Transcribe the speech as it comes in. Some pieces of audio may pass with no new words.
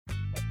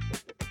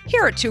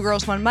Here at Two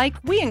Girls, One Mic,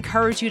 we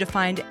encourage you to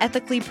find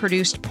ethically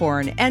produced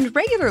porn, and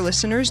regular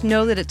listeners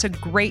know that it's a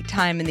great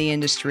time in the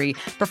industry.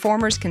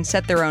 Performers can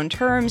set their own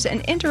terms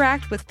and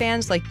interact with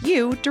fans like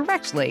you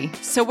directly.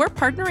 So we're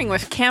partnering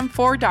with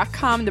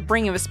cam4.com to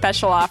bring you a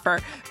special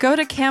offer. Go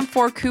to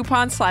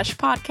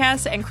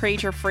cam4coupon/podcast and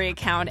create your free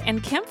account,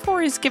 and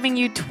Cam4 is giving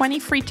you 20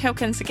 free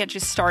tokens to get you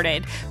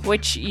started,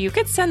 which you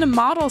could send to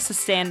models to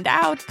stand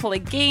out, play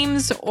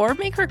games, or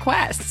make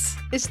requests.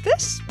 Is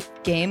this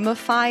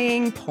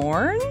gamifying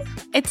porn?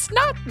 It's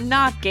not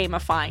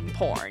gamifying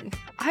porn.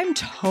 I'm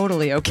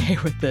totally okay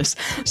with this.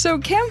 So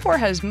Cam4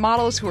 has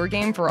models who are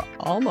game for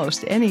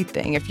almost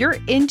anything. If you're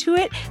into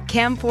it,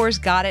 Cam4's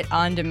got it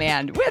on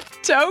demand with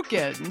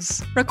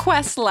tokens.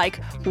 Requests like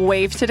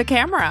wave to the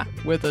camera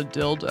with a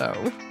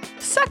dildo.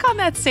 Suck on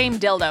that same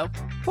dildo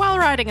while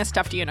riding a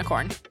stuffed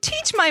unicorn.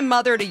 Teach my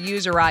mother to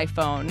use her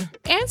iPhone.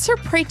 Answer,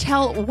 pray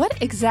tell,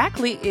 what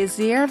exactly is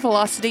the air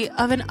velocity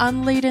of an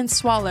unladen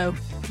swallow?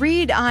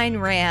 Read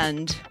Ayn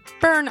Rand.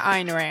 Burn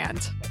Ayn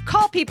Rand.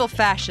 Call people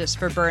fascists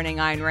for burning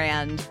Ayn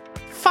Rand.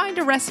 Find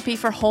a recipe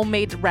for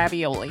homemade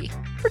ravioli.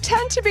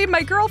 Pretend to be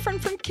my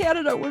girlfriend from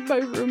Canada when my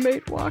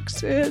roommate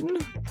walks in.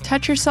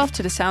 Touch yourself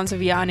to the sounds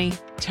of Yanni.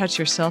 Touch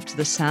yourself to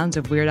the sounds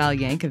of Weird Al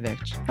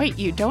Yankovic. Wait,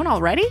 you don't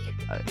already?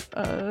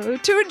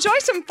 To enjoy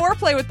some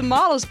foreplay with the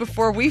models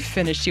before we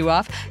finish you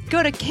off,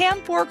 go to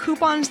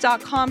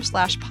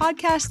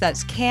cam4coupons.com/podcast.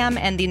 That's cam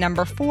and the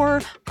number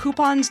 4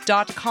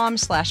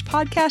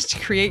 coupons.com/podcast to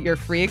create your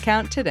free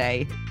account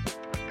today.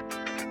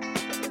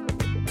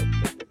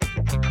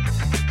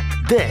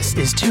 This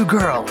is Two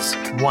Girls,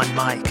 One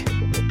Mic,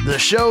 the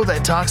show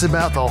that talks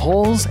about the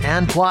holes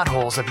and plot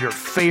holes of your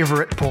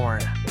favorite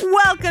porn.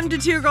 Welcome to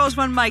Two Girls,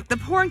 One Mic, the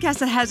porncast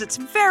that has its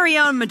very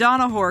own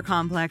Madonna horror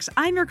complex.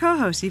 I'm your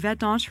co-host, Yvette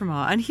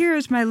D'Entremont, and here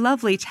is my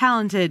lovely,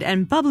 talented,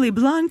 and bubbly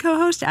blonde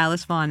co-host,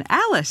 Alice Vaughn.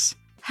 Alice,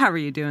 how are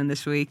you doing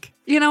this week?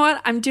 You know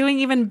what? I'm doing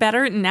even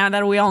better now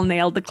that we all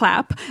nailed the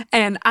clap,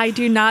 and I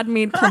do not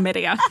mean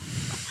chlamydia.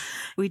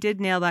 We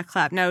did nail that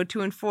clap. Now,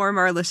 to inform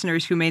our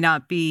listeners who may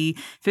not be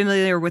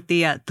familiar with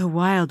the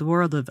wild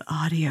world of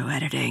audio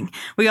editing,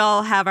 we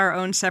all have our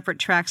own separate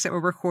tracks that we're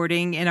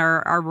recording in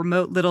our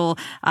remote little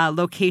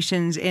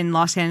locations in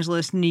Los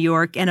Angeles, New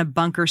York, and a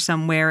bunker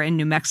somewhere in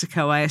New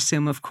Mexico, I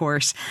assume, of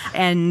course.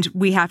 And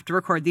we have to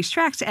record these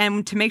tracks.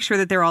 And to make sure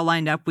that they're all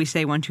lined up, we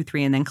say 1, 2,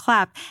 3, and then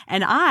clap.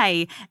 And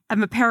I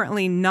am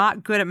apparently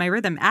not good at my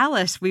rhythm.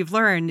 Alice, we've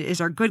learned,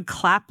 is our good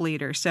clap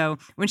leader. So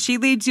when she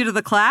leads you to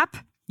the clap,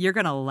 you're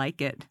going to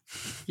like it.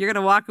 You're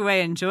going to walk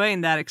away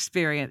enjoying that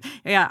experience.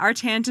 Yeah, our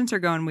tangents are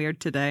going weird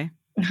today.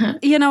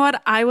 You know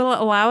what? I will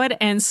allow it,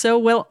 and so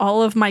will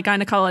all of my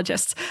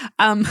gynecologists.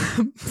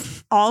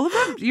 All of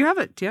them? Do you have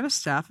a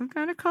staff of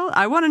gynecologists?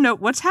 I want to know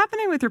what's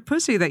happening with your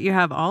pussy that you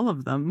have all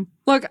of them.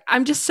 Look,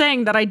 I'm just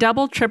saying that I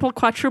double, triple,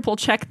 quadruple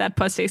check that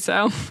pussy,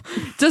 so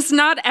does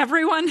not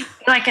everyone?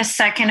 Like a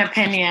second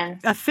opinion.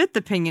 A fifth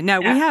opinion.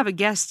 Now, we have a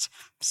guest,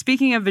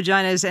 speaking of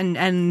vaginas,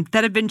 and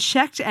that have been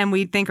checked and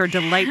we think are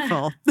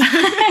delightful.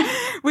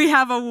 We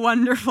have a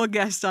wonderful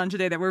guest on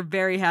today that we're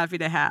very happy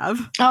to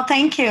have. Oh,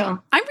 thank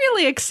you. I'm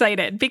really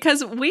excited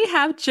because we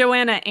have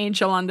Joanna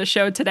Angel on the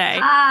show today.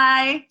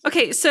 Hi.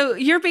 Okay, so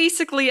you're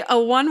basically a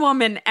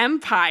one-woman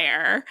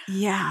empire.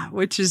 Yeah,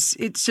 it's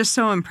just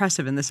so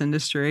impressive in this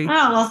industry.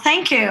 Oh, well,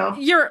 thank you.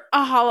 You're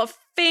a Hall of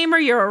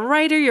Famer, you're a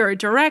writer, you're a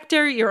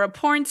director, you're a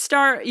porn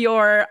star,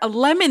 you're a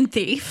lemon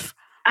thief.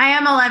 I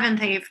am a lemon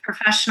thief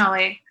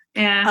professionally.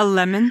 Yeah. A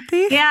lemon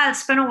thief? Yeah,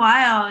 it's been a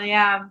while.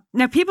 Yeah.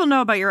 Now, people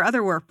know about your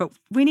other work, but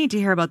we need to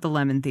hear about the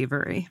lemon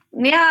thievery.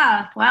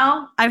 Yeah,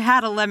 well. I've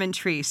had a lemon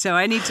tree, so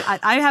I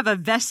have a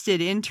vested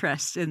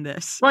interest in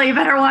this. Well, you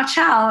better watch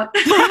out.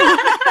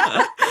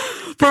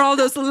 For all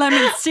those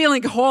lemon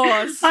stealing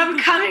whores. I'm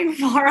coming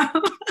for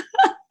them.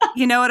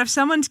 You know what? If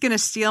someone's going to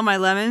steal my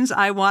lemons,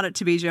 I want it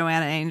to be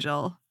Joanna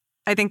Angel.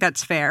 I think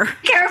that's fair.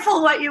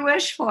 Careful what you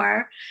wish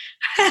for.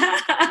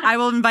 I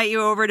will invite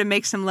you over to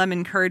make some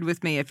lemon curd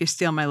with me if you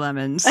steal my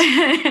lemons. All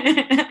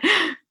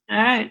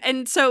right.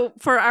 And so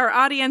for our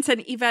audience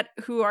and Yvette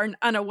who are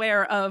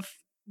unaware of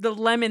the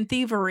lemon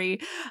thievery,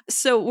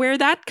 so where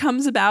that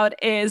comes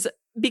about is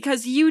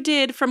because you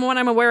did, from what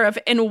I'm aware of,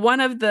 in one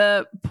of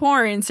the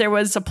porns, there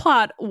was a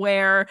plot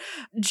where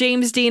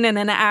James Dean and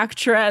an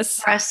actress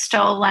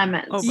stole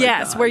lemons. Oh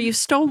yes, God. where you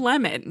stole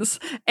lemons.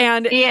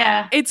 And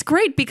yeah, it's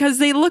great because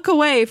they look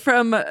away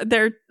from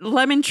their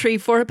lemon tree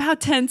for about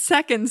 10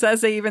 seconds,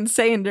 as they even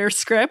say in their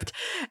script.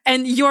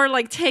 And you're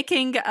like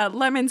taking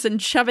lemons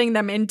and shoving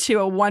them into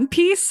a one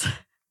piece.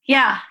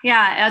 Yeah.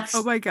 That's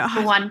oh my God.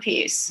 the one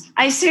piece.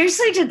 I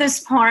seriously did this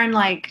porn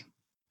like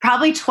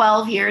probably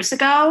 12 years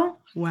ago.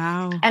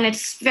 Wow. And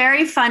it's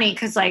very funny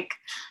because like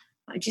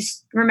I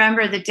just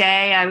remember the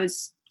day I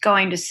was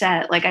going to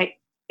set.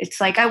 It's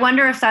like I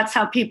wonder if that's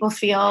how people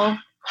feel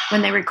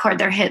when they record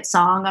their hit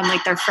song on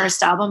like their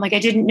first album. Like I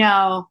didn't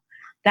know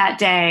that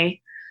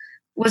day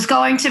was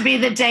going to be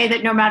the day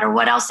that no matter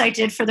what else I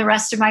did for the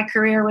rest of my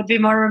career would be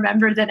more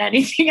remembered than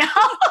anything else.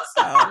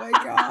 Oh my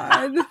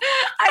God.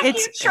 I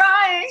keep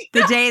trying.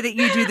 The day that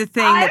you do the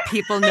thing that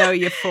people know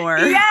you for.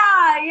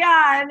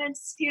 Yeah. And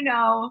it's,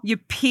 You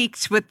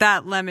peaked with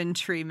that lemon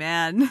tree,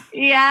 man.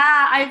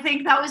 Yeah, I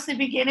think that was the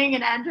beginning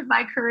and end of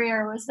my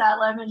career was that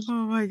lemon tree. Oh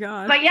my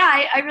God. But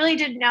yeah, I really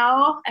didn't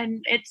know.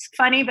 And it's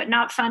funny, but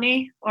not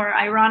funny or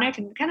ironic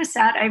and kind of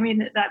sad. I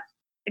mean, that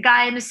the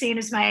guy in the scene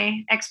is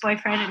my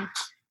ex-boyfriend and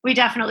we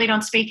definitely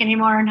don't speak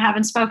anymore and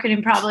haven't spoken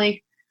in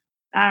probably,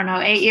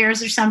 8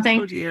 years or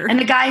something. Oh dear. And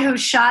the guy who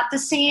shot the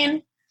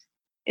scene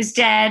is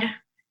dead.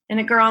 And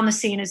the girl in the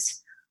scene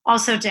is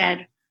also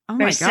dead. Oh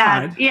Very my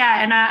sad. God.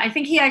 Yeah. And I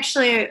think he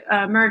actually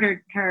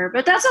murdered her,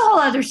 but that's a whole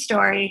other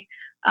story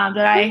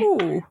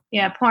Ooh,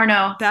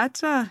 porno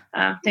that's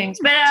things.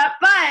 But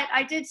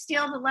I did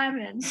steal the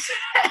lemons.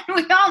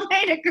 We all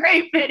made a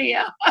great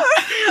video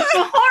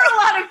before a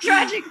lot of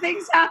tragic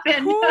things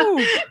happened.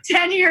 Ooh.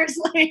 10 years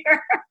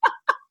later.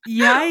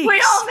 Yikes.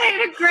 We all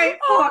made a great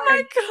porn. Oh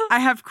my God. I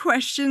have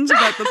questions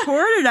about the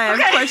porn and I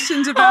have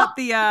questions about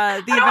the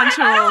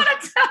eventual. I don't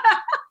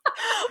wanna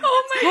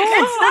Oh my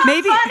God. It's not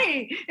Maybe-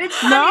 funny. It's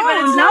funny, No, but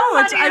it's no,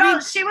 not it's- funny I at all.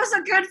 mean- She was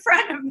a good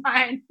friend of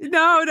mine.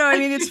 No, I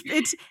mean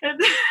it's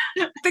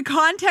the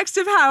context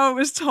of how it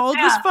was told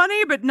was Yeah.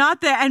 funny, but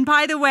not the and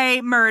by the way,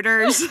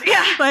 murders.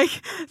 Yeah. Like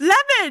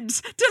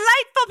lemons,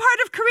 delightful part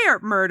of career.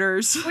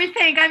 Murders.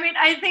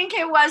 I think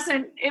it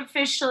wasn't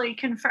officially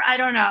confirmed. I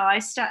don't know.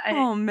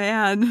 Oh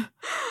man.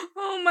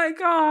 Oh my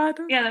God.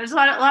 Yeah, there's a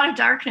lot of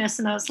darkness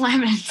in those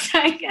lemons,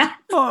 I guess.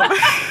 Oh.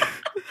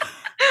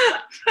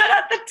 But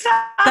at the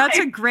time, That's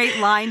a great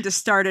line to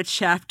start a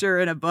chapter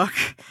in a book.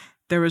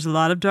 There was a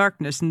lot of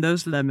darkness in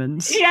those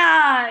lemons.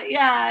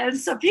 yeah. And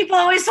so people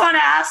always want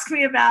to ask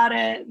me about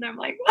it, and I'm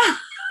like,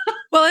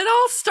 Well, it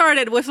all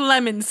started with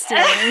lemon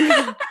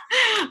stealing.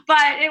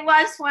 but it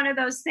was one of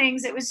those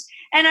things. It was,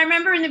 and I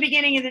remember in the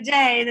beginning of the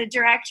day, the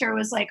director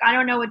was like, I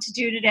don't know what to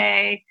do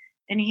today.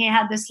 And he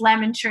had this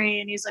lemon tree,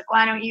 and he's like,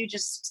 why don't you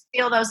just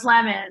steal those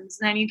lemons?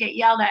 And then you get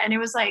yelled at. And it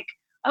was like,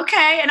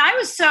 okay. And I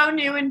was so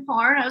new in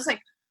porn. I was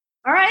like,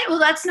 all right, well,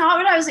 that's not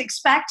what I was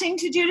expecting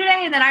to do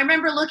today. And then I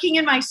remember looking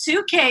in my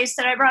suitcase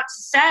that I brought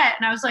to set,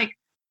 and I was like,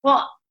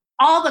 well,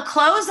 all the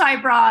clothes I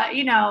brought,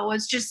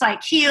 was just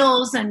like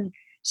heels and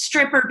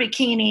stripper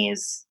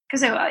bikinis.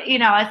 Because,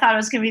 I thought it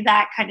was going to be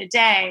that kind of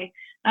day.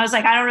 And I was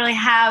like, I don't really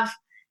have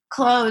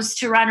clothes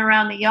to run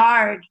around the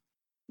yard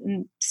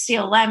and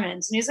steal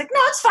lemons. And he's like, no,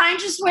 it's fine.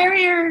 Just wear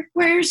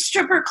your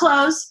stripper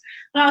clothes.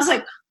 And I was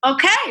like,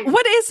 okay.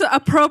 What is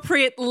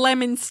appropriate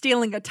lemon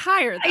stealing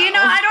attire, though?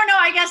 I don't know.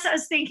 I guess I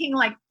was thinking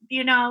like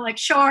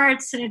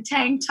shorts and a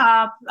tank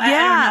top. I don't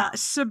know.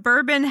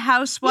 Suburban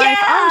housewife. Yeah,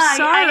 oh,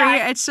 sorry.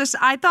 yeah. It's just,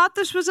 I thought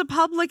this was a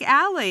public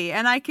alley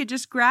and I could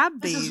just grab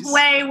This these. is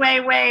way, way,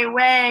 way,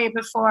 way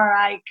before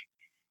I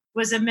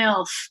was a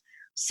MILF.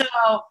 So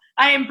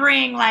I didn't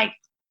bring like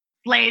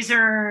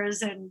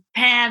blazers and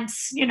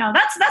pants.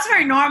 That's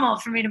very normal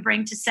for me to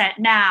bring to set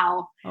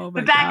now. Oh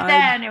my But back God.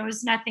 then it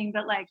was nothing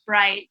but like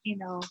bright,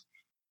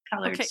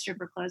 colored Okay.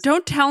 stripper clothes.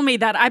 Don't tell me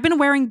that. I've been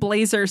wearing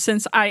blazers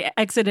since I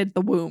exited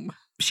the womb.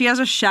 She has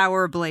a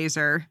shower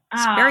blazer.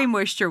 It's Oh. very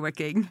moisture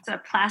wicking. It's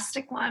a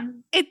plastic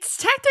one. It's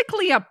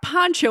technically a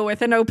poncho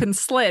with an open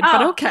slit,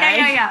 but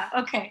okay. Yeah.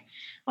 Okay.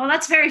 Well,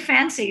 that's very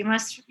fancy.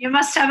 You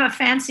must have a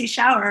fancy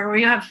shower where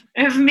you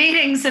have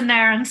meetings in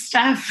there and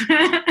stuff.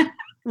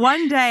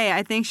 One day,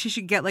 I think she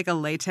should get like a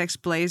latex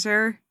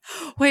blazer.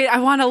 Wait, I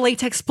want a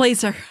latex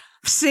blazer.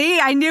 See,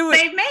 I knew it.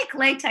 They make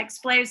latex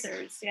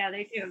blazers. Yeah,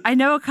 they do. I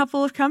know a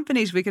couple of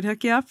companies we could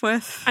hook you up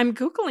with. I'm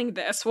Googling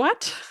this.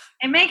 What?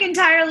 They make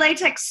entire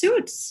latex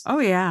suits. Oh,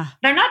 yeah.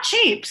 They're not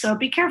cheap, so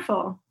be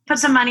careful. Put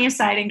some money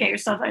aside and get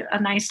yourself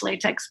a nice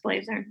latex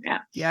blazer. Yeah.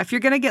 Yeah, if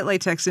you're going to get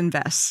latex,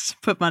 invest.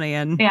 Put money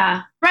in.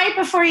 Yeah. Right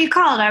before you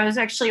called, I was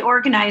actually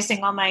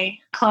organizing all my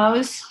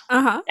clothes.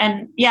 Uh-huh.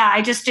 And yeah,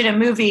 I just did a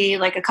movie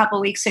like a couple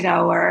weeks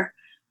ago where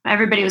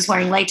everybody was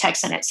wearing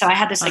latex in it. So I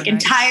had this Oh, like nice.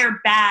 entire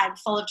bag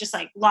full of just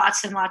like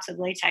lots and lots of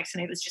latex,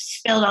 and it was just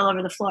spilled all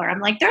over the floor.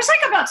 I'm like, there's like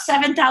about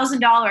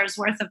 $7,000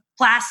 worth of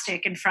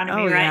plastic in front of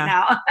me Oh, right yeah.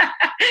 now.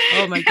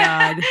 Oh, my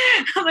God.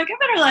 I'm like, I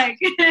better like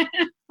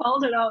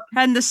fold it up.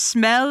 And the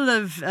smell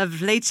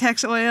of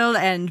latex oil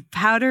and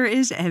powder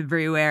is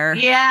everywhere.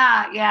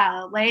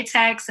 Yeah.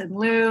 Latex and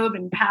lube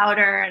and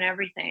powder and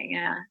everything.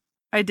 Yeah.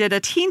 I did a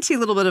teensy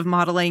little bit of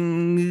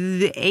modeling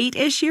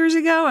 8-ish years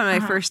ago, and my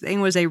Uh-huh. first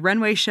thing was a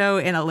runway show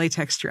in a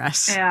latex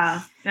dress.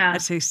 Yeah. I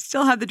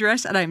still have the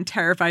dress, and I'm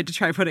terrified to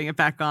try putting it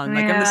back on.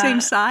 Like, I'm the Yeah. same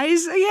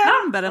size again,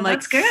 Oh, but I'm well,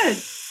 like, that's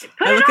good.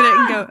 Put I it look at it and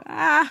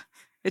on. go,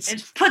 it's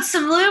Just put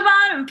some lube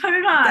on and put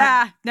it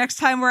on. next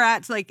time we're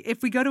at, like,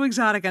 if we go to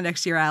Exotica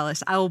next year,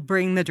 Alice, I will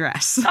bring the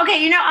dress.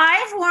 Okay,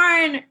 I've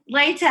worn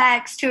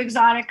latex to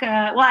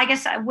Exotica. Well, I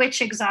guess which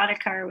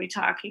Exotica are we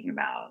talking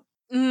about?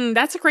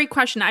 That's a great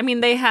question. I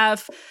mean, they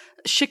have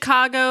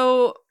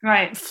Chicago,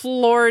 Right.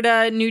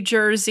 Florida, New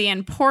Jersey,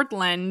 and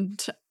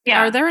Portland.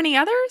 Yeah. Are there any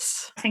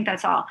others? I think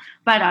that's all.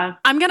 But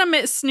I'm going to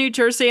miss New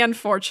Jersey,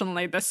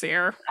 unfortunately, this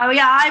year. oh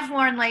yeah, I've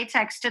worn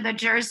latex to the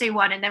Jersey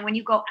one. And then when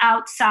you go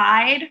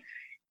outside,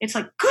 it's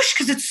like, gosh,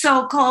 because it's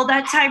so cold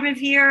that time of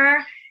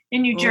year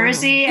in New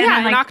Jersey. And Yeah,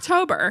 then, in like,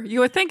 October. You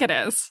would think it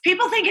is.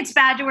 people think it's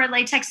bad to wear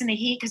latex in the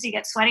heat because you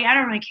get sweaty. I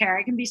don't really care.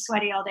 I can be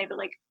sweaty all day, but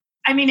like,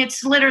 I mean,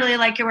 it's literally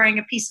like you're wearing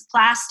a piece of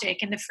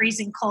plastic in the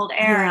freezing cold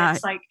air. Yeah.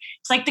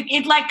 And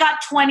it got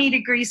 20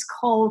 degrees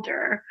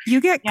colder.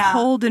 You get Yeah.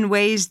 cold in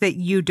ways that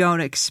you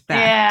don't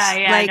expect.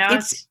 Yeah, Like no,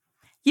 it's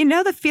you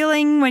know the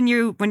feeling when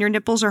your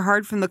nipples are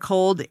hard from the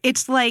cold?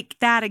 It's like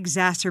that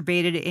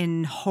exacerbated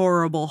in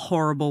horrible,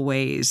 horrible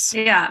ways.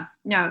 yeah,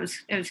 no,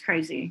 it was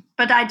crazy.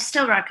 But I'd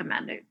still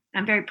recommend it.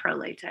 I'm very pro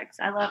latex.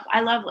 I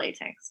love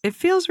latex. It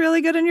feels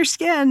really good on your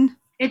skin.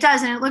 It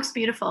does, and it looks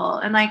beautiful.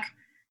 And like,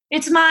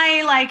 it's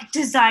my like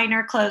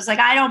designer clothes. Like,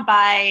 I don't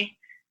buy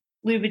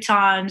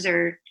Louboutins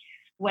or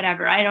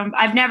whatever.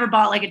 I've never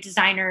bought like a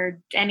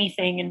designer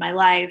anything in my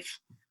life,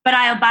 but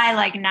I'll buy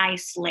like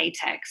nice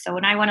latex. So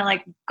when I want to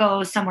like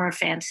go somewhere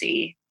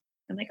fancy,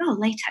 I'm like, oh,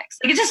 latex.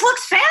 Like, it just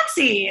looks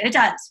fancy. It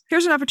does.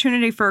 Here's an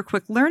opportunity for a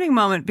quick learning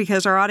moment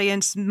because our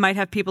audience might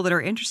have people that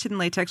are interested in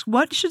latex.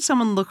 What should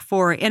someone look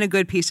for in a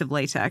good piece of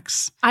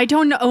latex? I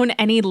don't own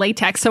any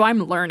latex, so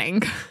I'm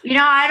learning. You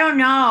know, I don't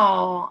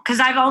know, because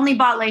I've only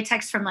bought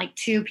latex from like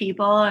 2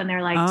 people, and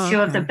they're like two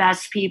of the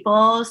best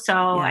people. So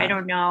Yeah. I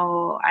don't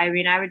know. I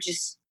mean, I would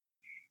just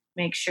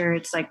make sure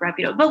it's like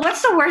reputable. But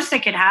what's the worst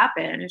that could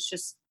happen? It's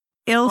just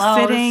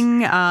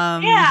Ill-fitting.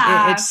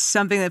 Yeah. It's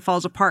something that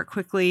falls apart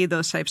quickly.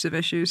 Those types of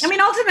issues. I mean,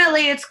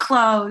 ultimately, it's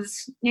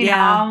clothes, you Yeah.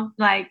 know,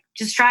 like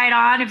just try it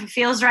on. If it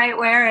feels right,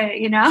 wear it,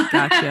 you know.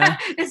 Gotcha.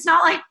 It's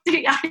not like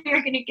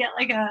you're going to get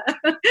like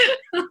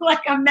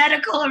a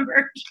medical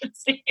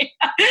emergency.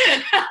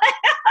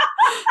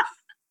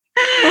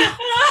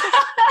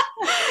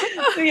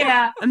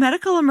 Yeah. A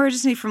medical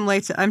emergency from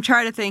latex. I'm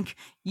trying to think.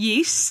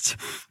 Yeast.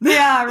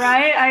 Yeah,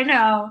 right? I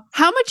know.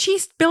 How much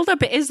yeast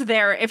buildup is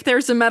there if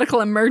there's a medical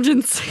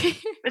emergency?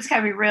 It's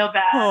going to be real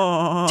bad.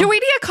 Oh. Do we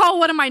need to call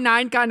one of my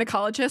 9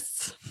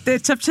 gynecologists?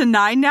 It's up to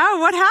 9 now?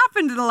 What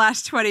happened in the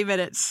last 20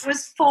 minutes? It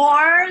was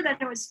 4, then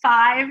it was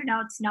 5,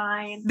 now it's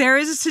 9. There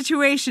is a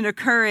situation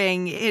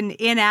occurring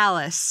in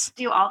Alice.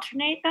 Do you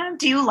alternate them?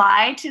 Do you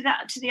lie to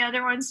the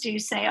other ones? Do you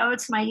say, oh,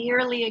 it's my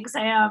yearly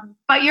exam,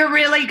 but you're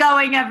really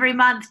going every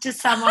month to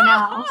someone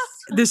else?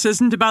 This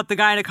isn't about the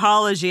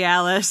gynecology,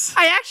 Alice.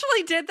 I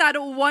actually did that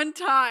one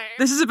time.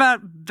 This is about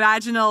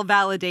vaginal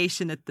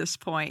validation at this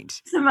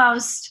point. It's the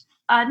most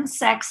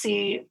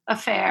unsexy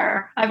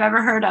affair I've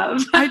ever heard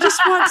of. I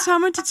just want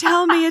someone to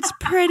tell me it's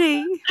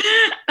pretty.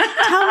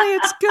 Tell me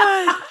it's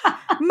good.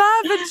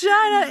 My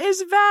vagina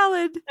is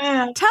valid.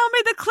 Yeah. Tell me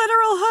the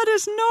clitoral hood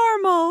is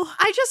normal.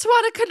 I just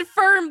want to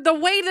confirm the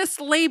way this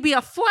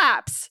labia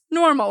flaps.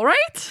 Normal,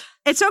 right?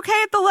 It's okay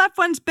if the left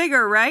one's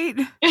bigger, right?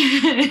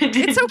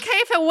 It's okay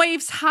if it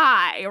waves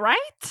high,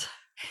 right?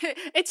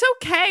 It's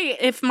okay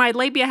if my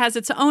labia has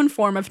its own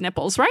form of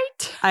nipples,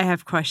 right? I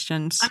have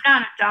questions. I'm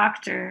not a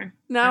doctor.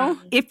 No?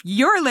 If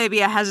your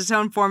labia has its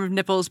own form of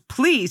nipples,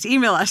 please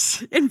email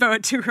us,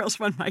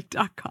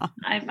 info@twogirlsOneMic.com.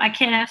 I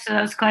can't answer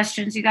those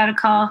questions. You got to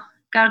call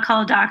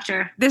a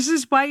doctor. This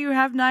is why you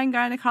have 9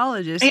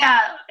 gynecologists.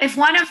 Yeah, if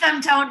one of them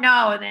don't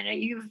know, then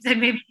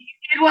maybe you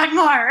need one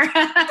more.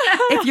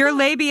 If your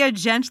labia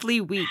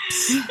gently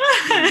weeps.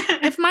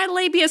 If my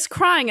labia is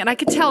crying and I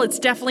can tell it's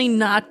definitely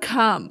not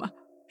cum,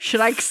 should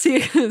I see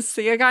a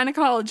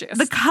gynecologist?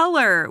 The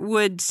color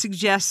would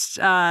suggest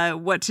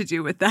what to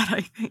do with that,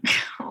 I think.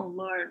 Oh,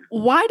 Lord.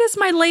 Why does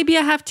my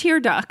labia have tear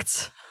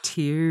ducts?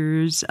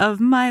 Tears of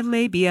my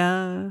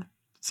labia.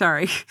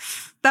 Sorry.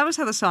 That was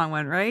how the song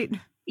went, right?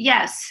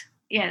 Yes.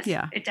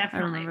 Yeah, It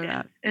definitely remember did.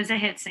 that. It was a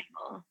hit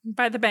single.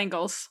 By the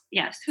Bangles.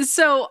 Yes.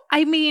 So,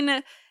 I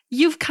mean,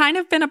 you've kind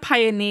of been a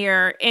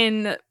pioneer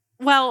in,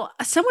 well,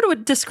 someone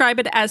would describe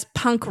it as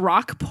punk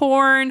rock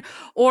porn,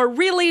 or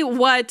really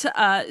what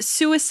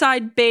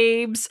Suicide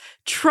Babes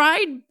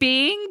tried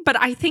being, but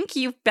I think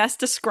you've best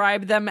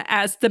described them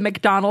as the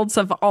McDonald's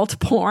of alt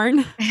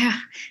porn. Yeah.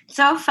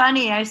 So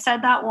funny. I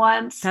said that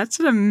once. That's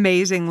an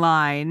amazing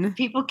line.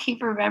 People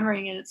keep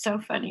remembering it. It's so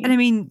funny. And I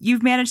mean,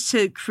 you've managed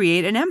to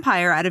create an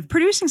empire out of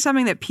producing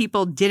something that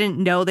people didn't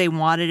know they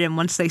wanted. And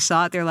once they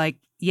saw it, they're like,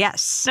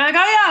 yes. They're like, oh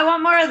yeah, I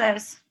want more of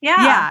this.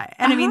 Yeah. Yeah.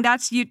 And I mean,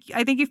 that's you.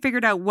 I think you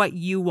figured out what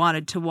you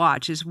wanted to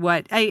watch is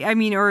what I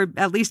mean, or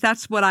at least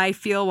that's what I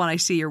feel when I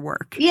see your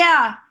work.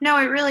 Yeah. No,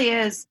 it really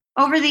is.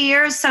 Over the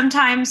years,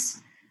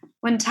 sometimes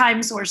when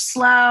times were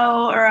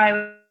slow or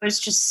I was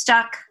just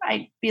stuck,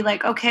 I'd be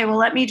like, okay, well,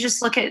 let me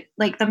just look at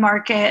like the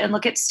market and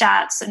look at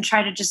stats and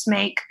try to just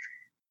make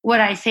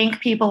what I think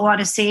people want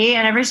to see.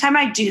 And every time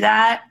I do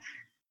that,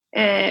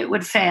 it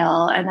would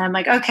fail. And I'm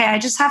like, okay, I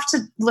just have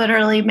to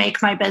literally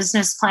make my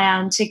business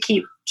plan to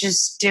keep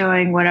just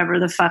doing whatever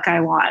the fuck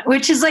I want,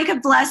 which is like a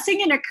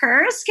blessing and a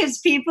curse because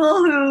people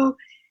who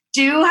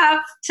do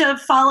have to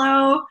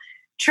follow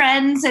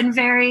trends and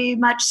very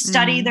much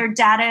study their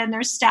data and their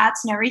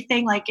stats and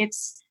everything, like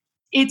it's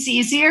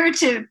easier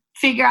to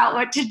figure out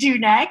what to do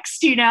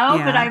next, you know?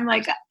 Yeah. But I'm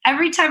like,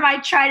 every time I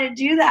try to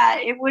do that,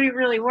 it wouldn't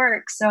really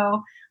work.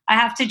 So I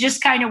have to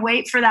just kind of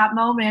wait for that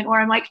moment where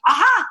I'm like,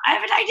 aha, I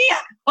have an idea.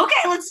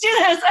 Okay, let's do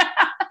this.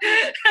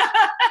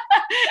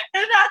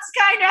 And that's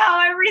kind of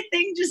how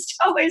everything just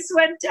always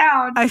went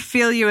down. I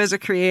feel you as a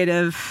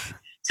creative.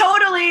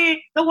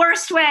 Totally the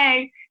worst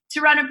way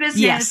to run a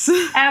business Yes.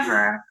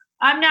 ever.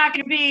 I'm not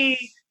going to be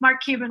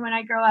Mark Cuban when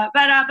I grow up,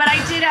 but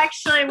I did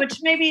actually, which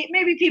maybe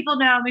people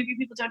know, maybe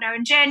people don't know.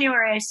 In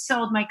January, I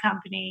sold my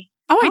company.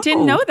 Oh, I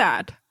didn't Oh. know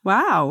that.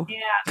 Wow. Yeah.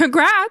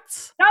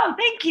 Congrats. Oh,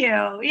 thank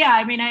you. Yeah,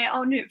 I mean, I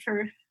owned it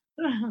for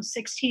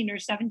 16 or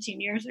 17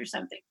 years or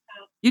something.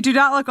 So, You do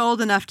not look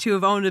old enough to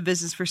have owned a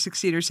business for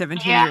 16 or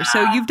 17 Yeah. years.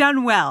 So you've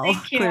done well,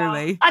 thank you.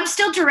 clearly. I'm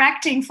still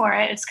directing for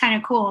it. It's kind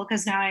of cool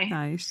because now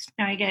Nice.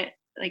 I get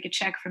like a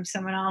check from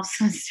someone else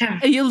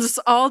instead of You lose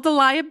all the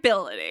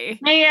liability.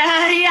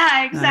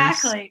 Yeah,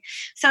 exactly.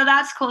 So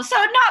that's cool. So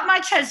not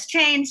much has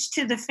changed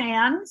to the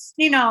fans.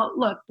 You know,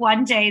 look,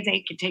 one day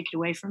they could take it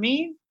away from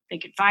me. They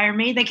could fire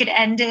me. They could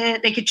end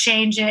it. They could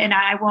change it. And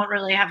I won't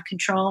really have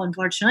control,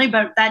 unfortunately.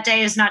 But that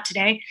day is not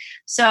today.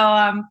 So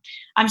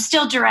I'm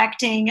still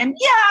directing. And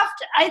yeah,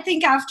 I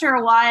think after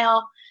a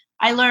while,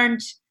 I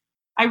learned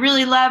I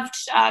really loved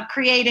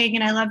creating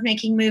and I loved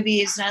making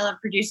movies and I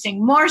loved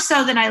producing more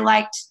so than I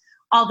liked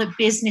all the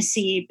business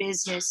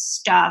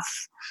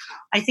stuff.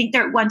 I think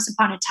there once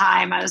upon a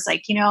time I was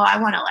like, you know, I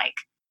want to like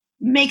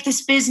make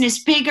this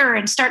business bigger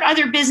and start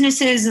other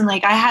businesses. And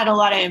like I had a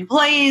lot of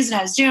employees and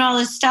I was doing all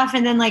this stuff.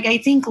 And then like I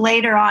think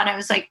later on I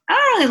was like, I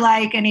don't really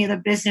like any of the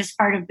business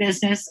part of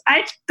business.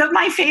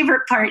 My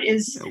favorite part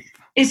is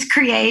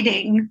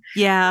creating.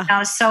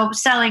 Yeah. So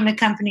selling the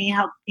company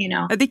help, you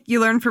know. I think you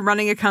learn from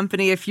running a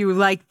company if you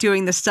like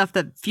doing the stuff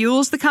that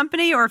fuels the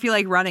company or if you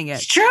like running it.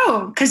 It's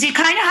true, because you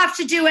kind of have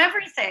to do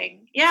everything.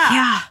 Yeah.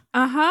 Yeah.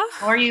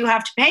 Uh-huh. Or you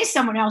have to pay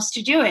someone else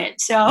to do it.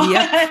 So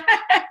Yep.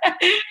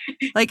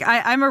 Like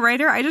I'm a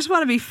writer. I just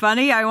want to be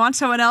funny. I want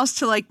someone else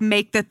to like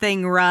make the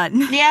thing run.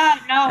 Yeah,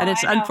 no. And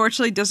it's I know.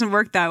 unfortunately doesn't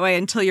work that way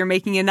until you're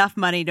making enough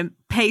money to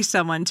pay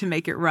someone to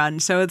make it run.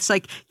 So it's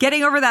like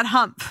getting over that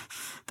hump.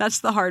 That's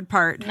the hard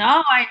part.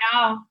 No, I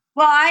know.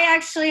 Well,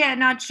 I'm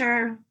not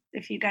sure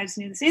if you guys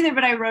knew this either,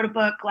 but I wrote a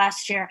book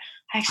last year.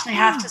 I actually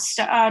have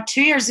to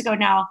 2 years ago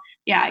now.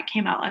 Yeah, it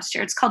came out last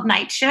year. It's called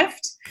Night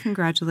Shift.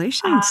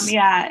 Congratulations.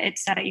 Yeah,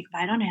 it's you can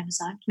buy it on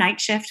Amazon.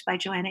 Night Shift by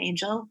Joanna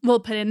Angel. We'll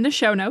put it in the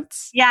show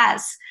notes.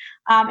 Yes.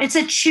 It's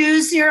a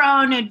choose your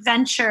own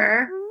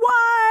adventure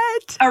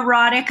What?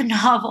 erotic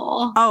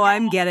novel. Oh,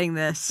 I'm getting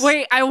this.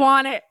 Wait, I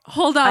want it.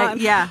 Hold on.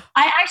 Yeah,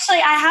 I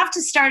have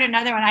to start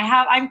another one.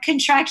 I'm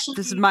contractually.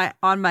 this is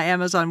on my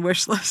Amazon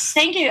wish list.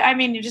 Thank you. I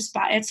mean, you just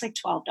buy it's like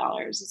 $12.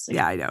 It's like,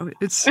 Yeah, I know.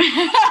 It's.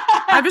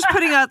 I'm just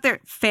putting out there,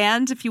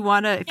 fans. If you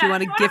wanna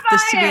gift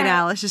this to me and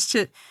Alice,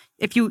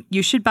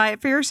 you should buy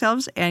it for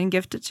yourselves and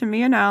gift it to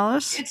me and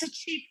Alice. It's a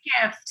cheap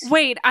gift.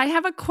 Wait, I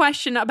have a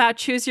question about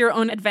choose your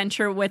own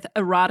adventure with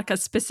erotica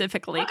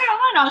specifically. Okay,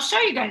 hold on. I'll show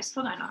you guys.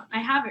 Hold on. I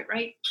have it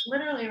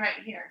literally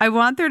right here. I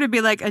want there to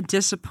be like a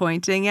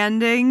disappointing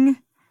ending.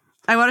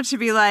 I want it to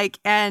be like,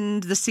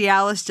 and the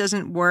Cialis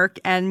doesn't work,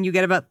 and you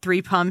get about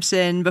 3 pumps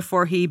in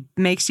before he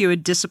makes you a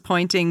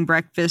disappointing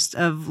breakfast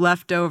of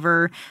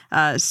leftover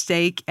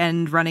steak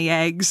and runny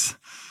eggs.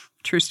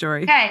 True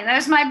story. Okay,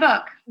 there's my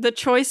book. The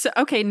choice.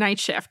 Okay, Night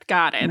Shift.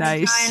 Got it.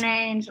 Nice. Joanna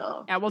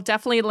Angel. Yeah, we'll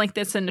definitely link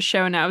this in the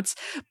show notes.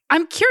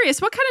 I'm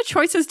curious, what kind of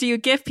choices do you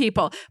give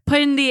people? Put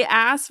in the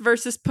ass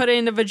versus put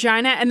in the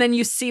vagina, and then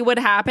you see what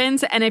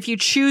happens. And if you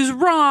choose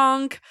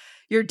wrong,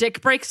 your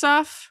dick breaks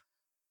off?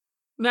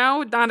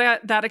 No, not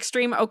at that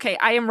extreme. Okay,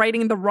 I am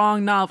writing the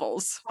wrong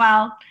novels.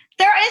 Well,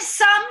 there is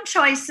some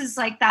choices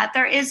like that.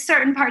 There is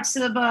certain parts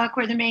of the book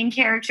where the main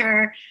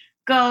character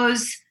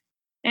goes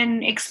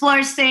and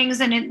explores things,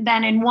 and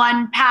then in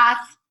one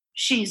path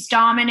she's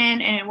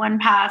dominant, and in one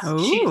path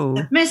she's Ooh.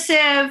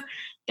 submissive.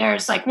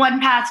 There's like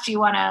one path. Do you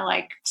want to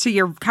like? So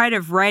you're kind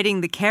of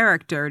writing the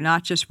character,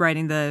 not just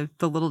writing the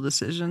little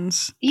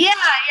decisions. Yeah.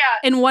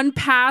 In one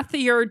path,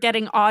 you're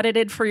getting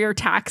audited for your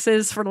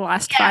taxes for the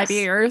last 5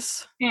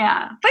 years.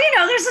 Yeah. But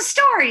there's a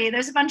story.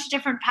 There's a bunch of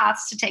different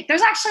paths to take.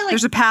 There's actually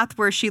There's a path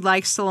where she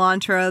likes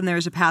cilantro, and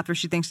there's a path where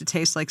she thinks it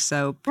tastes like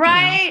soap.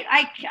 right.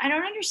 I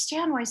don't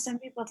understand why some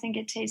people think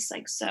it tastes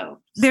like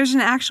soap. There's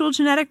an actual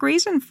genetic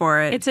reason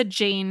for it. It's a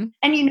gene.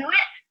 And you know what?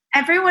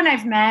 Everyone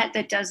I've met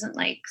that doesn't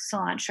like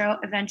cilantro,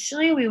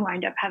 eventually we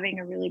wind up having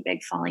a really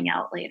big falling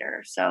out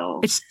later. So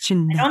It's I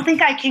genetic. don't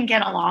think I can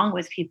get along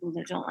with people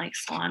that don't like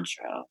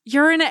cilantro.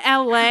 You're in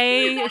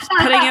LA,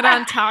 putting it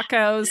on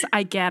tacos.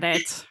 I get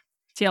it.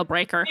 Deal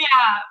breaker.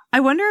 Yeah. I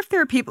wonder if there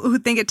are people who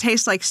think it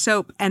tastes like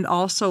soap and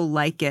also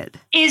like it.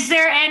 Is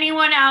there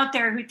anyone out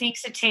there who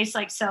thinks it tastes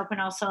like soap and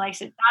also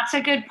likes it? That's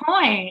a good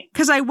point.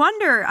 Because I've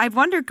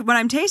wondered when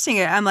I'm tasting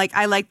it, I'm like,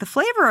 I like the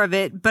flavor of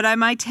it, but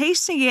am I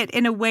tasting it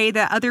in a way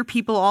that other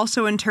people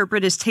also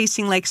interpret as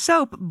tasting like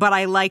soap, but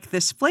I like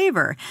this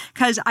flavor?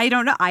 Because I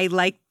don't know, I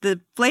like the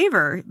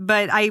flavor,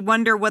 but I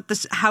wonder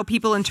how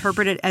people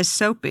interpret it as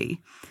soapy.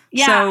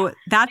 Yeah, so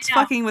that's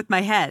fucking with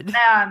my head.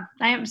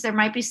 There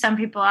might be some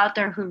people out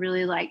there who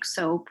really like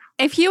soap.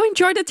 If you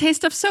enjoy the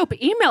taste of soap,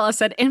 email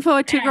us at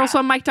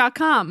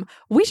info@twogirlsonemic.com.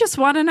 We just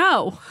want to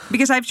know.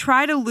 Because I've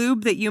tried a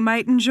lube that you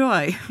might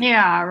enjoy.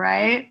 Yeah,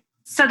 right?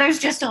 So there's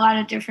just a lot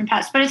of different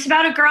paths. But it's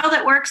about a girl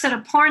that works at a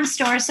porn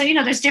store. So,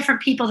 there's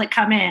different people that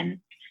come in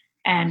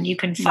and you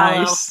can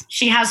follow. Nice.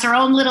 She has her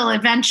own little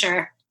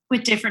adventure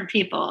with different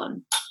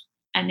people.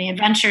 And the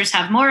adventures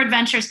have more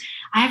adventures.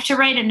 I have to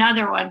write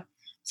another one.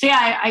 So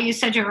yeah, you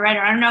said you're a writer.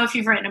 I don't know if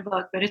you've written a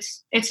book, but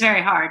it's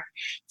very hard.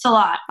 It's a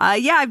lot.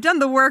 Yeah, I've done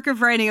the work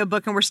of writing a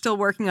book and we're still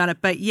working on it.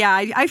 But yeah,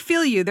 I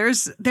feel you.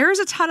 There's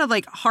a ton of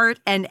like heart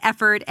and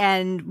effort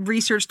and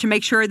research to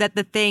make sure that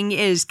the thing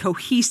is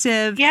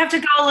cohesive. You have to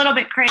go a little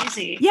bit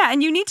crazy. Yeah,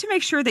 and you need to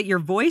make sure that your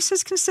voice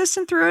is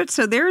consistent through it.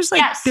 So there's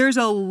there's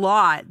a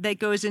lot that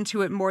goes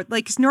into it more.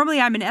 Like, 'cause normally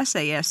I'm an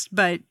essayist,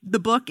 but the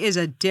book is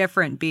a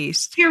different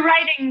beast. If you're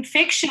writing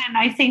fiction,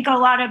 I think a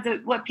lot of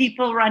what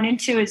people run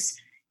into is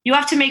you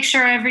have to make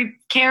sure every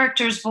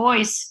character's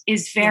voice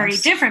is very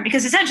different,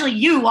 because essentially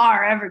you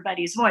are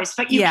everybody's voice,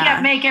 but you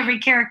can't make every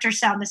character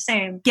sound the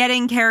same.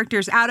 Getting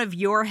characters out of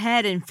your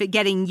head and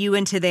getting you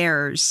into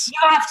theirs.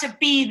 You have to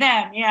be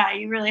them. Yeah,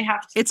 you really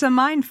have to. It's a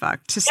mind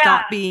fuck to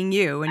stop being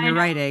you when you're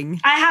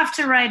writing. I have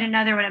to write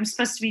another one. I'm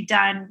supposed to be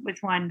done with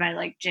one by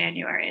like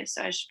January,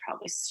 so I should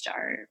probably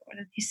start one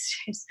of these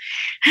days.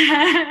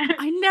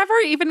 I never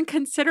even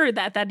considered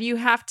that you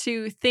have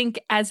to think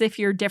as if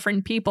you're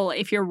different people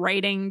if you're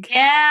writing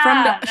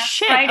from the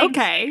shit.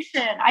 Okay.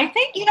 I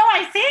think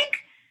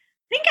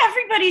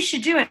everybody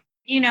should do it.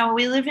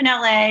 We live in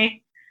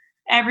LA.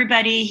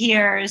 Everybody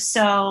here is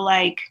so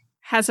like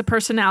has a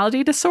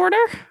personality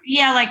disorder.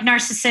 Yeah, like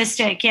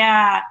narcissistic.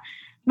 Yeah,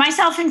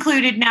 myself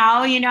included.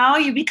 Now,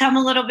 you become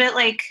a little bit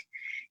like,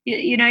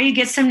 you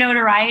get some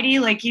notoriety.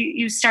 Like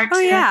you start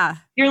to.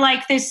 You're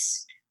like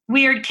this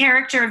weird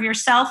character of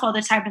yourself all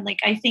the time, and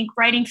like I think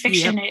writing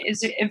fiction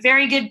is a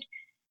very good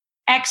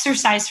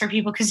exercise for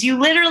people, because you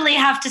literally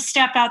have to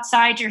step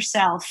outside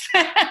yourself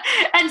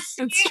and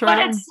see what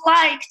it's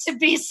like to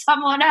be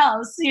someone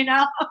else,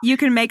 You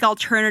can make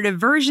alternative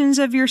versions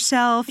of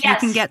yourself.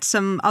 Yes. You can get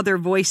some other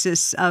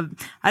voices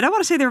I don't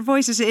want to say their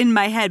voices in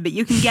my head, but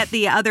you can get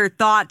the other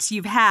thoughts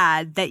you've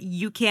had that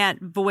you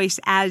can't voice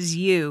as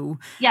you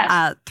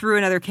through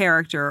another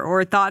character,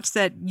 or thoughts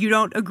that you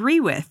don't agree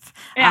with.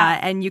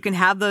 And you can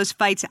have those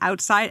fights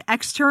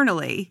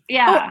externally.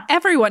 Yeah. Oh,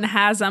 everyone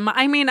has them.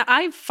 I mean,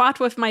 I've fought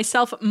with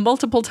myself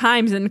multiple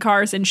times in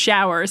cars and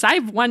showers.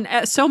 I've won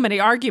so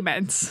many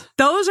arguments.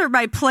 Those are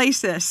my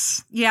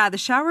places. Yeah, the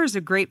shower is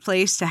a great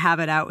place to have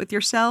it out with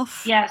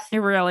yourself. Yes. It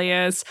really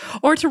is.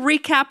 Or to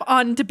recap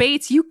on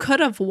debates you could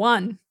have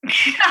won.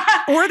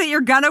 Or that you're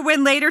gonna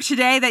win later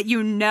today that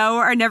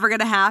are never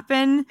gonna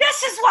happen.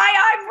 This is why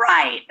I'm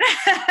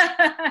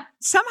right.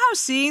 Somehow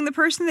seeing the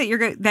person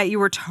that you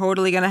were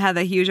totally gonna have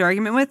a huge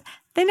argument with,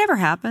 they never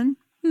happen.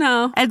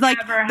 No. And like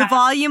the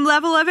volume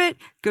level of it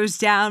goes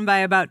down by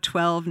about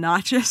 12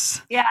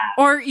 notches. Yeah.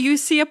 Or you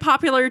see a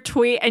popular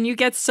tweet and you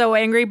get so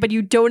angry, but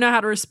you don't know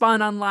how to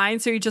respond online.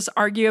 So you just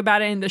argue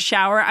about it in the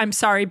shower. I'm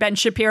sorry, Ben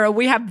Shapiro.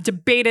 We have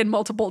debated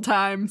multiple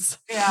times.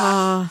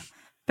 Yeah.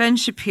 Ben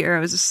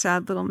Shapiro is a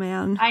sad little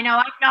man. I know.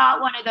 I'm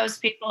not one of those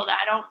people that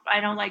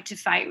I don't like to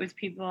fight with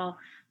people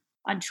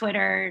on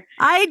Twitter.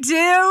 I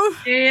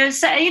do.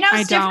 So,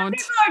 I don't.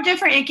 People are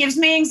different. It gives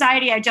me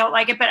anxiety. I don't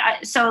like it. But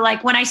so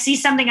like when I see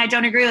something I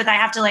don't agree with, I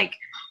have to like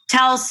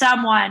tell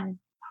someone,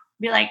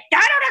 be like,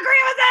 I don't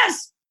agree with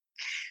this.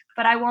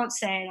 But I won't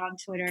say it on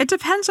Twitter. It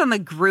depends on the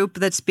group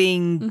that's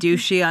being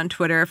douchey on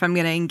Twitter if I'm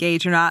going to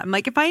engage or not. I'm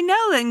like, if I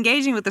know that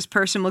engaging with this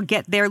person will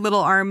get their little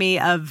army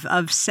of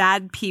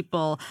sad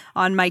people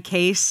on my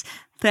case,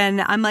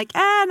 then I'm like,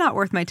 not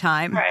worth my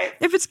time. Right.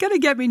 If it's going to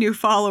get me new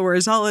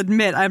followers, I'll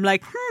admit, I'm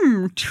like,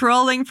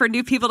 trolling for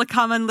new people to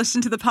come and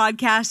listen to the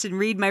podcast and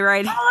read my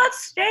writing. Oh,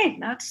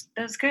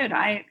 that's good.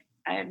 I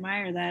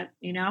admire that,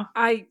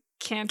 I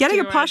can't Getting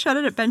a posh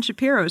edit at Ben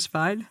Shapiro is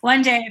fine.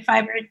 One day, if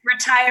I'm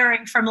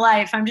retiring from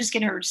life, I'm just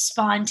going to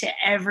respond to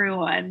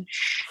everyone.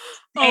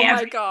 Oh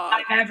my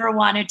God. I've ever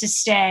wanted to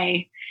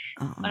stay.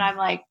 And I'm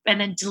like,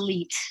 and then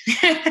delete.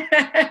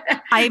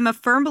 I am a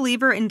firm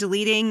believer in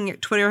deleting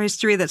Twitter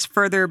history that's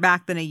further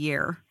back than a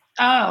year.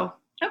 Oh,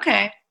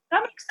 okay.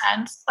 That makes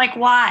sense. Like,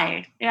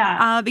 why?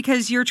 Yeah.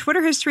 Because your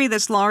Twitter history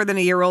that's longer than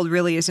a year old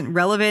really isn't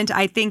relevant.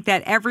 I think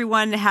that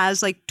everyone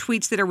has like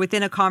tweets that are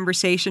within a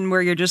conversation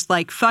where you're just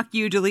like, fuck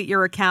you, delete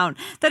your account,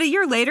 that a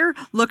year later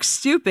looks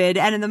stupid.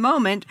 And in the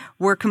moment,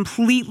 we're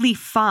completely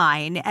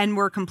fine and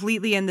we're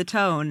completely in the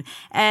tone.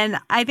 And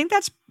I think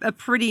that's a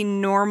pretty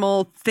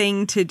normal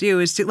thing to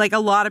do, is to, like, a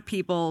lot of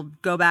people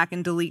go back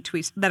and delete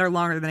tweets that are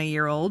longer than a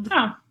year old.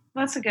 Oh,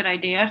 that's a good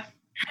idea.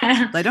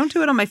 I don't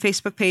do it on my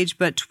Facebook page,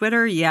 but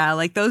Twitter, yeah,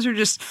 like those are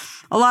just,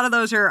 a lot of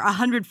those are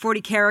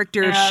 140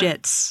 character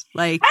shits.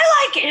 Like,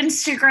 I like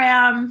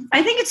Instagram.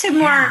 I think it's a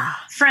more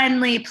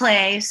friendly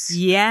place.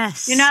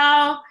 Yes. You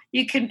know,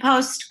 you can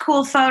post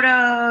cool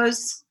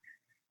photos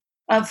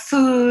of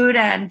food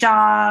and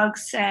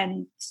dogs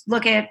and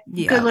look at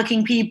good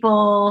looking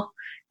people,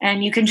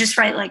 and you can just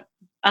write like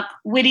a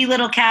witty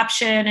little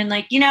caption, and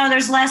like, you know,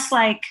 there's less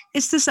like,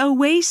 it's this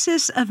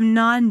oasis of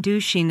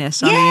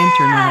non-douchiness on the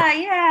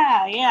internet.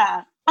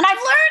 Yeah. And I've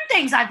learned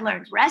things. I've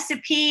learned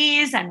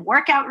recipes and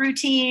workout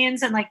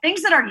routines and like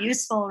things that are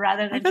useful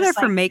rather than I've been just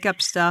there for like,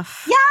 makeup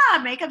stuff.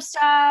 Yeah, makeup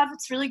stuff.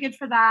 It's really good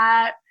for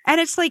that. And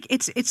it's like,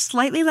 it's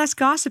slightly less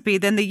gossipy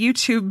than the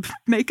YouTube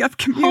makeup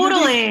community.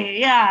 Totally,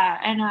 yeah.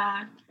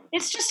 And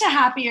it's just a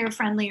happier,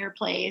 friendlier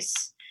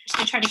place.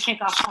 They try to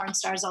kick off porn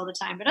stars all the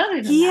time, but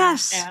other than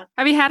that, yeah.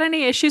 Have you had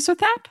any issues with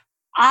that?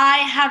 I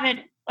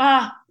haven't.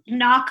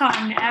 Knock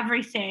on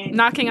everything.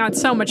 Knocking on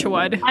so much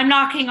wood. I'm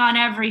knocking on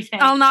everything.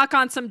 I'll knock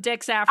on some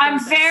dicks after. I'm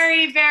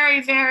very,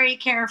 very, very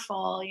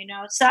careful, you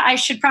know. So I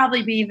should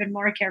probably be even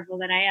more careful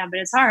than I am, but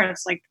it's hard.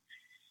 It's like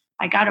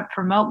I got to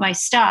promote my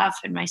stuff,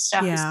 and my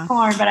stuff is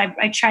porn, but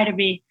I try to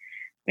be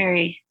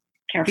very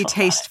careful. Be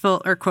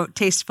tasteful, or quote,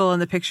 tasteful in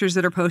the pictures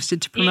that are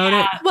posted to promote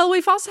it. Well,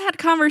 we've also had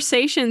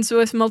conversations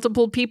with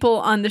multiple people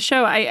on the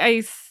show.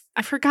 I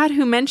forgot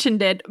who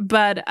mentioned it,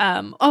 but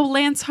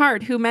Lance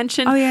Hart, who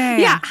mentioned,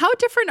 how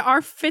different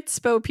are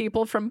Fitspo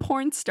people from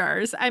porn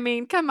stars? I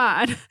mean, come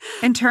on.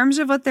 In terms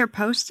of what they're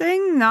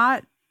posting,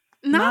 not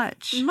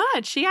much.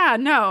 Yeah,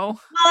 no.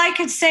 Well, I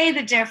could say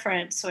the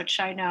difference, which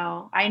I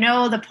know. I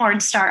know the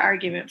porn star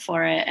argument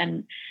for it,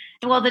 and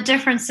well, the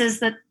difference is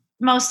that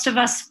most of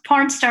us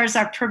porn stars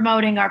are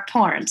promoting our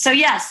porn. So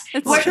yes,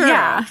 it's true.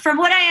 Yeah, from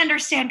what I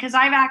understand, because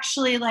I've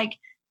actually like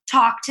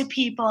talk to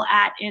people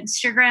at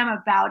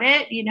Instagram about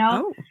it, you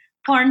know,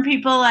 porn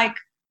people like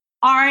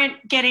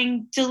aren't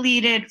getting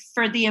deleted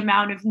for the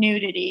amount of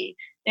nudity.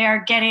 They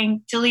are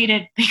getting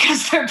deleted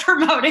because they're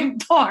promoting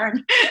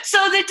porn. So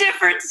the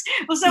difference,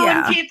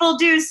 when people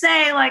do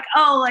say like,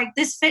 oh, like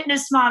this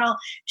fitness model,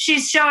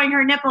 she's showing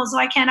her nipples,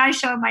 why can't I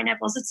show my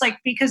nipples? It's like,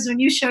 because when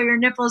you show your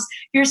nipples,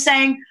 you're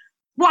saying,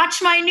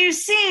 watch my new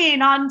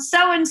scene on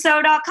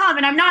so-and-so.com.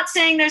 And I'm not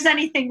saying there's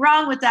anything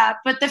wrong with that,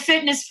 but the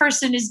fitness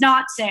person is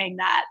not saying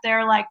that.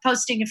 They're like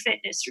posting a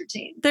fitness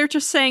routine. They're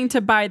just saying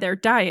to buy their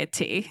diet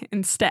tea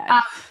instead.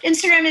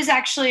 Instagram is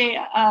actually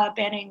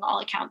banning all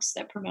accounts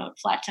that promote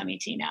flat tummy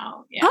tea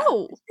now. Yeah.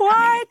 Oh,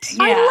 what?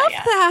 Yeah, I love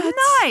that.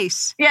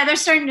 Nice. Yeah, they're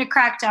starting to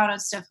crack down on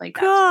stuff like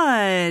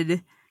that.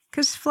 Good.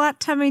 Because flat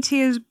tummy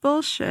tea is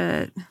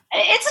bullshit.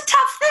 It's a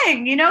tough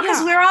thing, you know,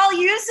 because we're all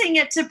using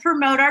it to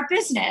promote our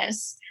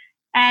business.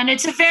 And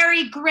it's a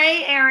very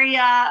gray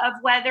area of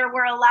whether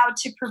we're allowed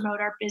to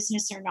promote our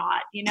business or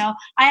not. You know,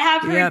 I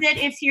have heard that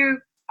if you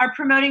are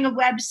promoting a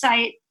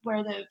website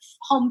where the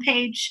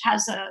homepage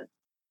has a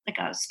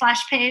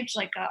splash page,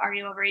 like Are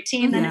You Over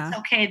 18, then it's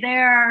okay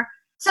there.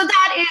 So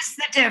that is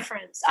the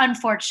difference,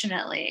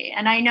 unfortunately.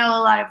 And I know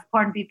a lot of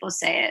porn people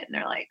say it, and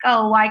they're like,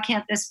 oh, why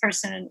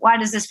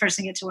does this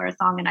person get to wear a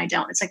thong and I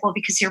don't? It's like, well,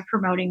 because you're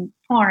promoting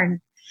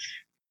porn.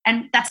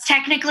 And that's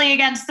technically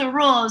against the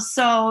rules.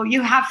 So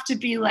you have to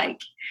be like,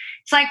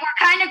 it's like,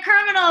 we're kind of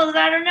criminals.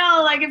 I don't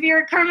know. Like, if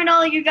you're a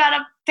criminal, you got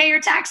to pay your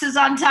taxes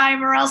on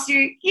time, or else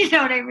you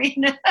know what I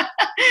mean?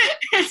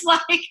 It's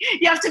like,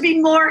 you have to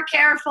be more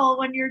careful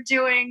when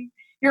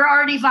you're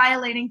already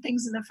violating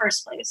things in the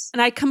first place.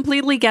 And I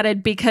completely get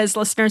it, because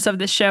listeners of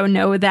the show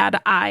know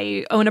that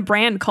I own a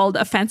brand called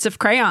Offensive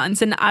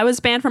Crayons, and I was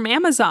banned from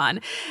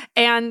Amazon.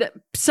 And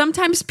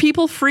sometimes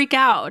people freak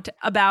out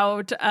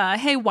about,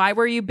 hey, why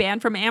were you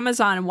banned from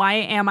Amazon? Why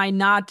am I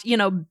not,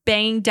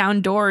 banging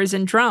down doors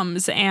and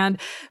drums?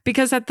 And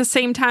because at the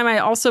same time, I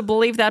also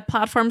believe that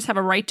platforms have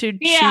a right to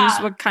choose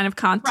what kind of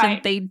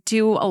content they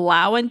do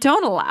allow and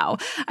don't allow.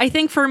 I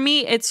think for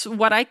me, it's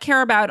what I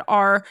care about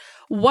are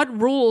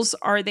what rules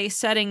are they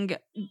setting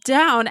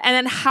down, and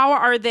then how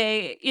are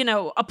they,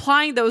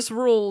 applying those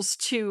rules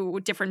to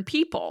different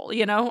people,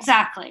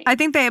 Exactly. I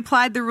think they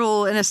applied the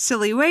rule in a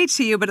silly way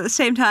to you, but at the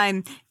same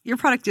time, your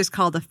product is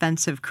called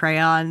Offensive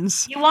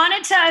Crayons. You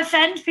wanted to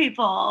offend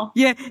people.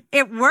 Yeah,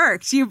 it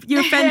worked. You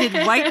offended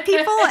white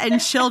people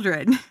and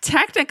children.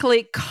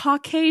 Technically,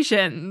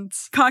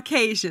 Caucasians.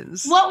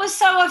 What was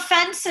so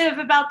offensive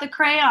about the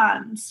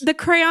crayons? The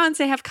crayons,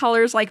 they have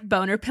colors like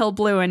Boner Pill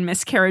Blue and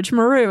Miscarriage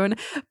Maroon.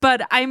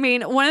 But I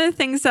mean, one of the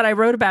things that I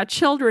wrote about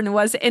children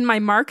was in my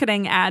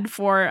marketing ad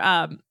for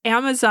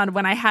Amazon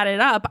when I had it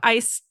up,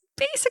 I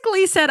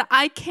basically said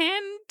I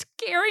can't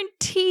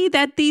guarantee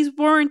that these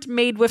weren't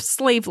made with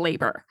slave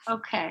labor.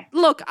 Okay.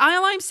 Look,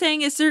 all I'm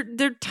saying is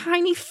their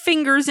tiny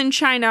fingers in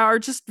China are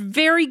just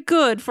very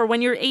good for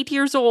when you're 8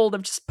 years old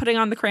of just putting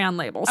on the crayon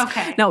labels.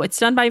 Okay. No, it's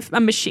done by a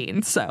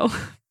machine, so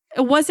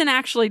it wasn't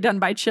actually done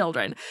by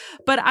children.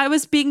 But I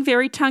was being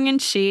very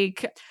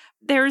tongue-in-cheek.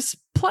 There's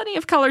plenty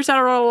of colors that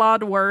are a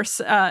lot worse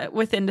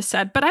within the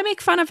set, but I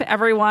make fun of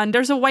everyone.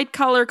 There's a white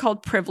color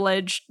called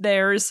Privilege.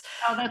 There's...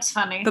 Oh, that's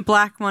funny. The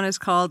black one is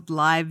called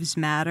Lives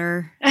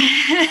Matter.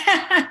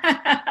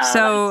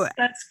 So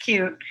that's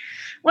cute.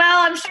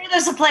 Well, I'm sure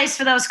there's a place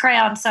for those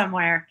crayons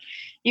somewhere.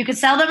 You could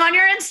sell them on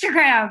your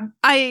Instagram.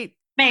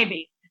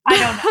 Maybe. I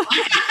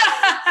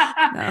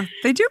don't know. No,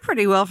 they do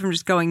pretty well from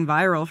just going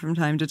viral from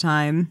time to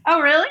time.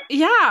 Oh, really?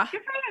 Yeah.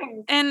 Good for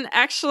you. And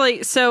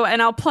actually,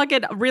 and I'll plug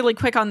it really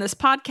quick on this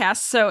podcast.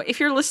 So if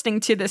you're listening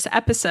to this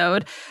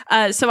episode,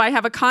 so I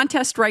have a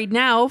contest right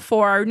now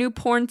for our new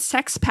porn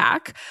sex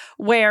pack,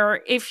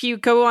 where if you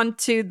go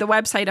onto the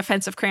website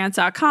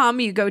offensivecrayons.com,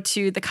 you go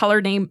to the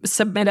color name,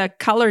 submit a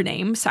color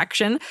name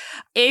section.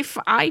 If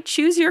I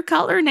choose your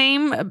color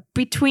name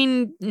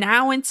between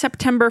now and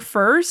September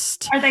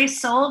 1st. Are they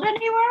sold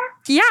anywhere?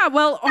 Yeah,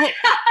 well,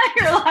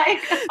 you're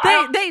like,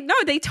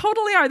 they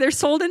totally are. They're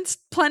sold in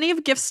plenty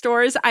of gift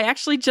stores. I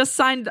actually just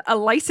signed a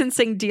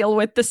licensing deal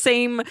with the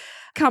same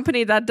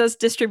company that does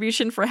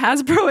distribution for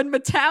Hasbro and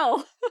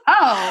Mattel.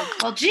 Oh,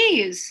 well,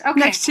 geez. Okay.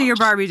 Next to your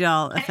Barbie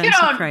doll,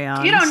 offensive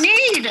crayons. You don't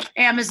need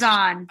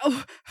Amazon.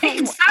 They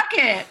can suck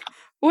it.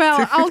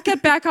 Well, I'll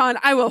get back on.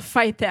 I will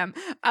fight them.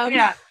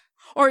 Yeah.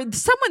 Or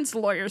someone's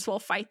lawyers will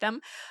fight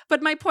them.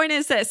 But my point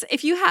is this.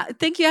 If you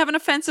think you have an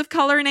offensive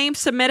color name,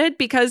 submit it.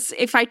 Because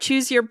if I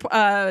choose your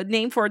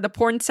name for the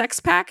porn sex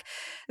pack,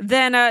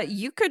 then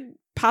you could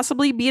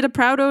possibly be the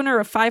proud owner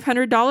of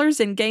 $500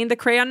 and gain the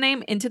crayon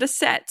name into the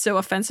set. So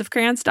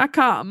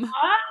offensivecrayons.com. Wow.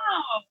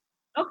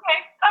 Okay.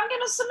 I'm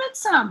going to submit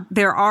some.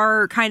 There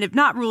are kind of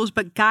not rules,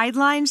 but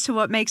guidelines to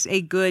what makes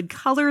a good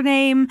color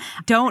name.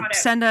 Don't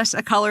send us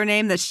a color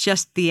name that's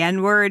just the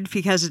N-word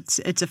because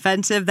it's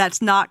offensive.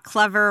 That's not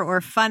clever or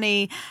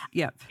funny.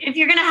 Yep. If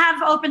you're going to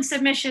have open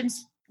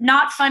submissions,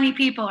 not funny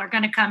people are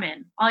going to come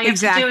in. All you have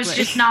to do is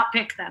just not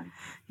pick them.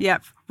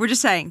 Yep. We're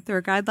just saying there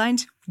are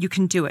guidelines. You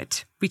can do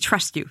it. We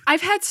trust you.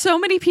 I've had so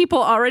many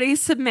people already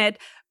submit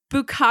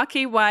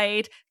Bukkake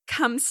White,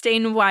 Cum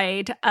Stain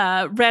White,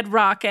 Red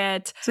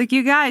Rocket. It's like,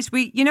 you guys,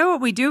 you know what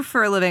we do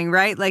for a living,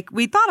 right? Like,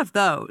 we thought of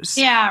those.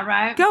 Yeah,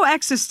 right. Go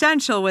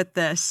existential with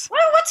this.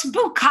 Well, what's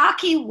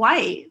Bukkake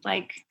White?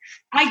 Like,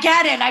 I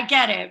get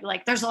it.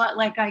 Like, there's a lot,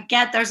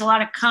 there's a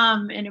lot of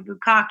cum in a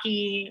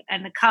bukkake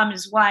and the cum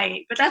is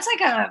white, but that's like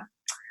a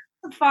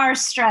far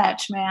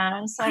stretch,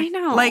 man. It's like, I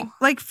know.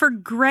 Like for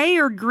gray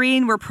or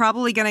green, we're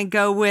probably going to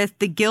go with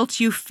the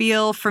guilt you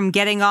feel from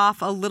getting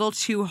off a little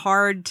too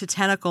hard to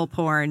tentacle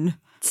porn.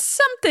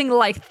 Something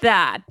like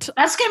that.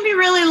 That's going to be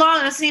really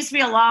long. This needs to be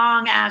a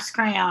long ass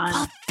crayon.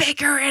 I'll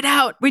figure it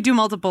out. We do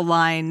multiple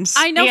lines.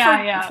 I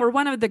know for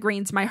one of the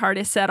greens my heart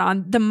is set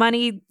on, the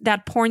money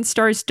that porn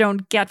stars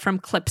don't get from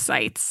clip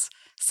sites.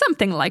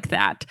 Something like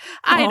that.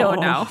 I don't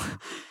know.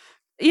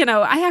 You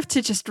know, I have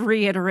to just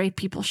reiterate,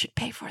 people should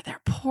pay for their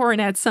porn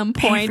at some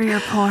point. Pay for your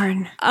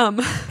porn.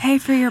 Pay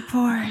for your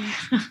porn.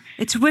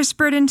 It's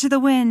whispered into the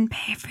wind.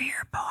 Pay for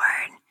your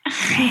porn.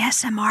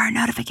 ASMR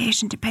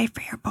notification to pay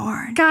for your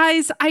porn.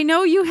 Guys, I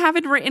know you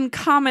haven't written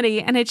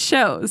comedy and it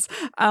shows.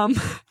 And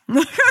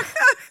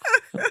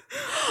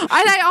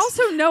I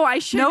also know I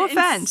shouldn't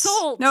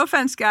insult. No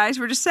offense, guys.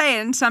 We're just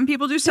saying some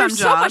people do some There's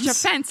jobs. so much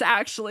offense,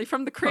 actually,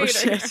 from the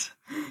creator. Oh, shit.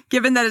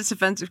 Given that it's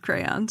offensive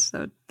crayons,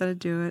 that'd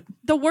do it.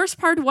 The worst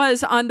part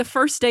was on the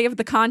first day of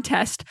the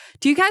contest.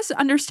 Do you guys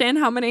understand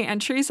how many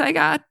entries I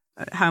got?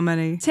 How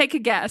many? Take a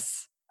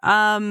guess.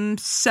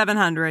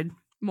 700.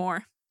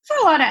 More.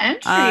 That's a lot of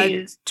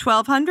entries.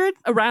 1,200?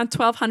 Around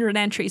 1,200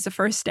 entries the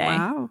first day.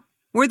 Wow.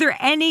 Were there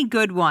any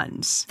good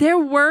ones? There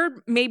were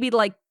maybe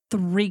like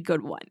 3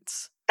 good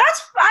ones.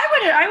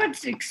 I would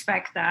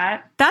expect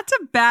that. That's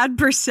a bad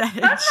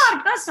percentage.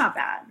 That's not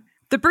bad.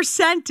 The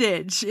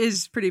percentage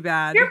is pretty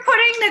bad. You're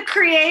putting the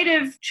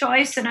creative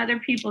choice in other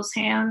people's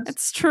hands.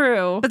 It's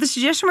true. But the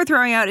suggestion we're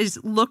throwing out is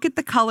look at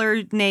the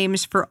color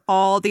names for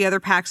all the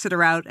other packs that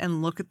are out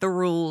and look at the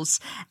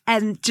rules.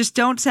 And just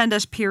don't send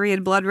us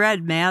period blood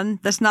red, man.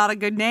 That's not a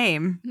good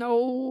name.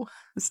 No.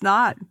 It's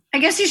not. I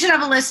guess you should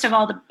have a list of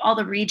all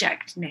the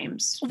reject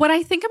names. What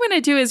I think I'm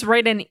going to do is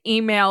write an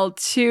email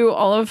to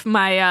all of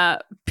my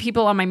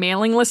people on my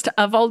mailing list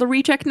of all the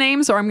reject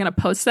names, or I'm going to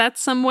post that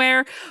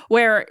somewhere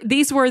where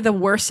these were the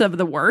worst of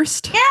the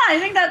worst. Yeah, I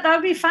think that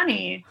would be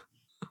funny.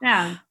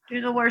 Yeah, do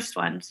the worst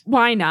ones.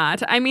 Why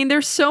not? I mean,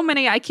 there's so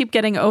many I keep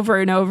getting over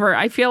and over.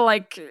 I feel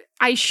like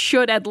I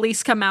should at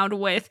least come out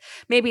with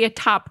maybe a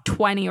top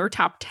 20 or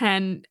top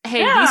 10.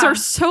 Hey, these are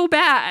so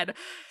bad.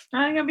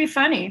 I think it'll be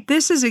funny.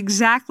 This is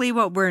exactly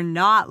what we're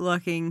not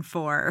looking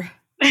for.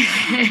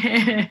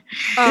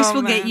 This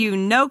will get you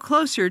no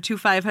closer to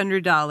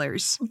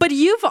 $500. But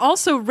you've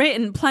also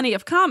written plenty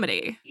of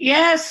comedy.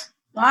 Yes,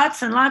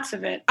 lots and lots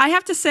of it. I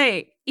have to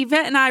say,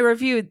 Yvette and I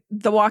reviewed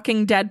the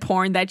Walking Dead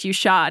porn that you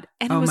shot,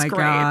 and it was great.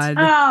 God.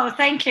 Oh,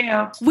 thank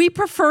you. We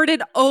preferred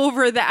it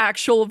over the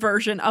actual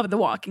version of The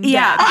Walking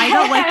Yeah, Dead. I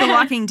don't like The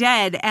Walking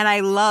Dead, and I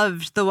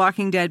loved The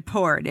Walking Dead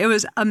porn. It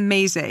was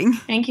amazing.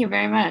 Thank you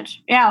very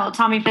much. Yeah, well,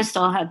 Tommy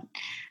Pistol had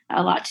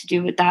a lot to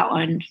do with that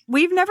one.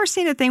 We've never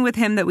seen a thing with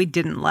him that we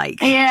didn't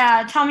like.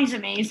 Yeah, Tommy's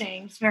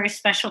amazing. He's a very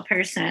special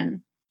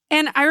person.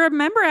 And I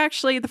remember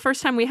actually the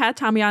first time we had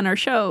Tommy on our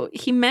show,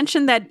 he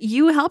mentioned that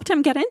you helped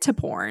him get into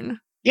porn.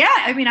 Yeah,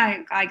 I mean,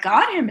 I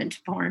got him into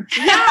porn.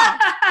 Yeah.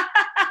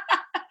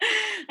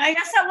 I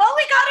guess that, well,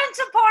 we got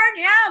into porn.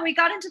 Yeah, we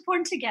got into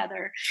porn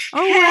together.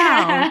 Oh,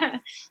 wow.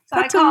 So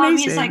That's I call him,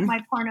 amazing. he's like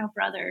my porno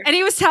brother. And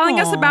he was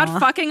telling us about Aw.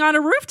 fucking on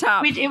a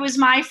rooftop. It was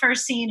my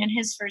first scene and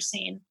his first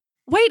scene.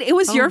 Wait, it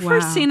was Oh, your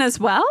first wow. scene as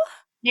well?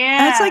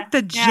 Yeah. That's like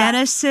the yeah.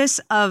 genesis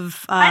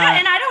of...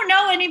 I don't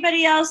know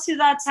anybody else who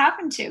that's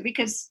happened to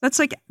because that's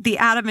like the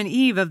Adam and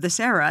Eve of this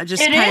era,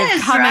 just It kind is,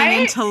 of coming right?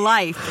 into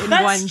life in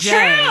that's one true.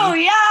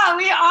 day. Yeah,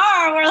 we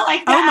are. We're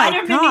like the Oh my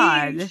Adam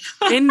and Eve.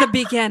 God. In the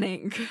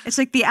beginning. It's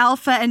like the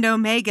Alpha and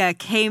Omega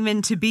came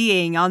into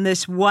being on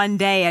this one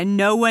day, and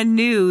no one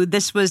knew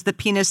this was the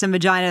penis and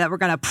vagina that were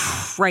going to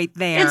right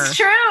there. It's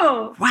true.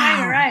 Wow.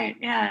 Yeah, you're right.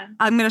 Yeah.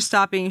 I'm going to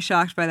stop being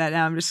shocked by that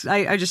now.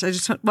 I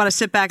just want to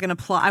sit back and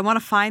applaud. I want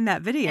to find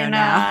that video And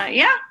now.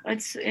 yeah,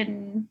 it's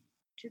in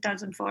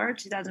 2004,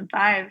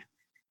 2005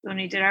 when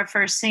we did our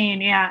first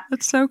scene. Yeah.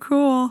 That's so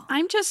cool.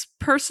 I'm just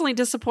personally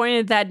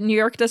disappointed that New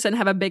York doesn't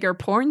have a bigger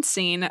porn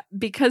scene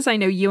because I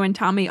know you and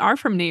Tommy are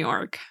from New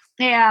York.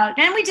 Yeah.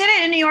 And we did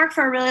it in New York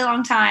for a really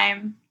long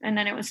time. And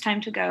then it was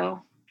time to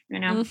go, you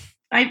know.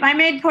 I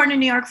made porn in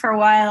New York for a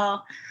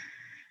while.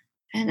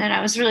 And then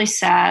I was really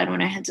sad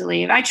when I had to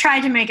leave. I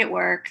tried to make it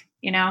work,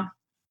 you know.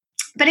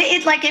 But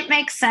it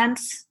makes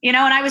sense, you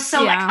know, and I was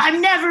so like, I'm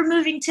never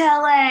moving to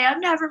LA. I'm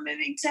never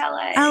moving to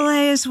LA.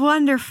 LA is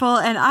wonderful,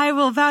 and I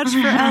will vouch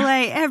for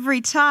LA every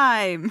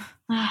time.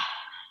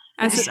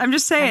 I'm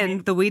just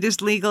saying, the weed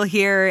is legal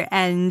here,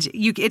 and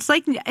it's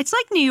like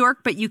New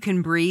York, but you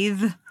can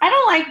breathe. I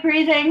don't like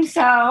breathing,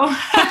 so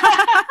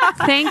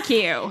Thank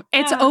you.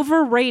 It's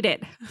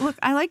overrated. Look,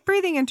 I like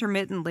breathing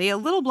intermittently. A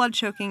little blood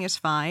choking is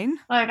fine.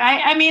 Look,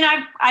 I mean,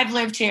 I've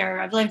lived here.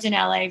 I've lived in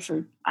LA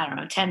for, I don't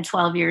know, 10,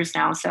 12 years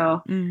now.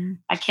 So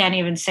I can't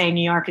even say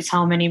New York is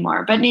home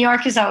anymore. But New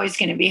York is always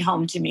going to be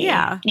home to me.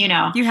 Yeah. You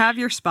know. You have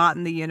your spot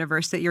in the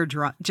universe that you're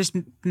just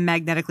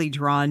magnetically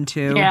drawn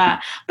to.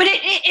 Yeah. But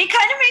it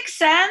kind of makes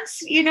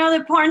sense. You know,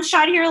 the porn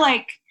shot here,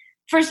 like,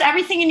 first,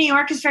 everything in New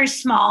York is very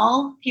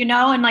small, you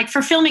know, and like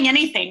for filming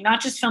anything,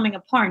 not just filming a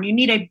porn, you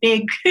need a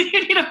big,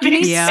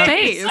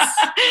 space.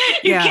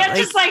 You can't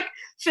just like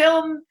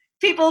film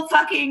people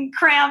fucking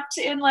cramped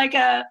in like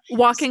a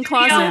walk-in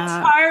closet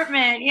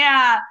apartment.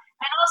 Yeah.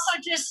 And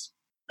also just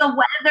the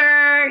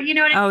weather, you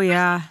know what I mean? Oh,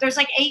 yeah. There's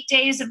like 8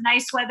 days of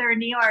nice weather in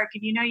New York,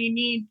 and you know, you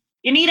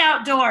need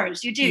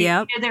outdoors. You do.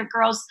 Yep. You know, there are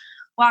girls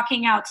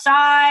walking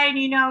outside,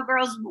 you know,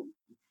 girls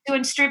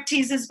doing strip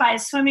teases by a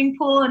swimming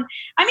pool. And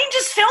I mean,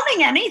 just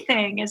filming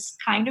anything is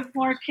kind of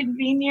more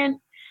convenient.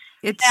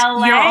 It's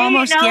LA, you're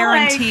almost you know,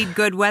 guaranteed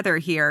good weather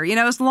here. You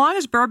know, as long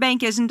as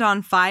Burbank isn't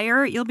on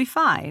fire, you'll be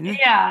fine.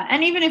 Yeah.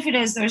 And even if it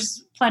is,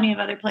 there's plenty of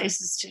other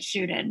places to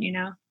shoot in, you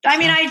know? I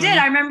mean, Exactly.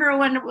 I remember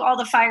when all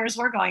the fires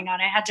were going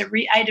on, I had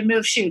to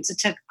move shoots. It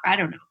took, I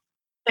don't know,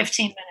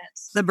 15 minutes.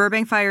 The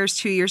Burbank fires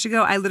 2 years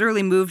ago, I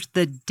literally moved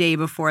the day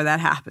before that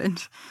happened.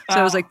 So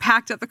I was like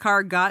packed up the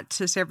car, got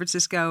to San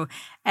Francisco,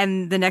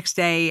 and the next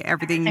day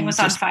everything was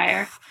on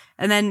fire.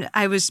 And then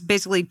I was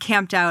basically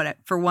camped out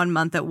for 1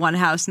 month at one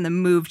house and then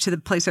moved to the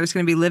place I was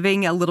going to be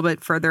living a little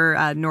bit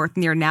further north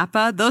near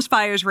Napa. Those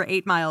fires were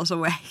 8 miles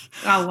away.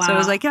 Oh, wow. So I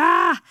was like,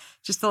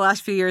 just the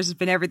last few years has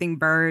been everything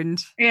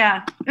burned.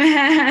 Yeah.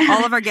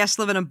 All of our guests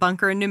live in a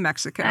bunker in New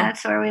Mexico.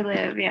 That's where we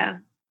live, yeah.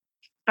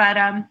 But,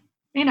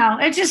 you know,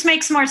 it just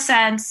makes more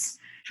sense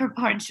for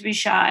porn to be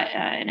shot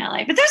in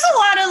LA. But there's a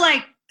lot of,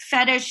 like,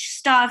 fetish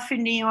stuff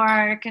in New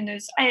York. And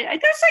there's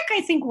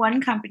I think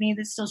one company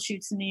that still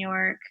shoots in New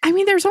York. I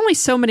mean, there's only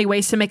so many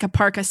ways to make a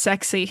parka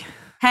sexy.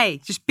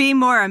 Hey, just be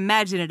more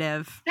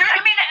imaginative.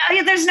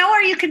 There's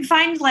nowhere you can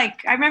find,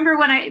 like, I remember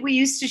when we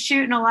used to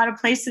shoot in a lot of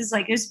places,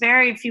 like, there's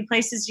very few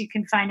places you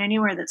can find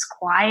anywhere that's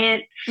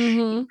quiet.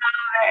 Mm-hmm.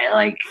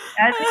 Like,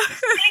 that's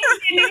things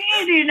you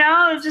need, you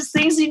know, just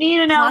things you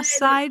need in LA. Plus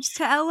sides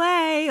to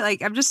LA.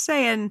 Like, I'm just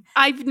saying.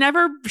 I've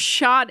never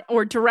shot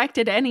or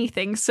directed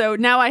anything, so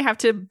now I have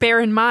to bear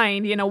in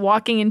mind, you know,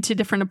 walking into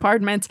different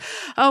apartments.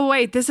 Oh,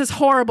 wait, this is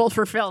horrible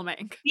for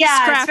filming.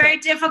 Yeah, Scrap it's very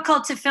it.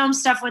 difficult to film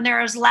stuff when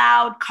there's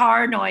loud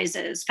car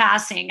noises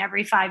passing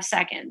every 5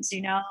 seconds,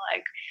 you know,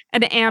 like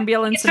An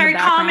ambulance it's a in very the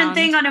background. common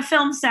thing on a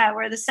film set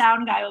where the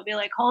sound guy will be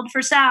like, hold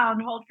for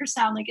sound.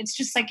 Like, it's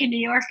just like in New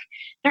York,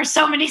 there's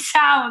so many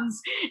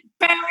sounds,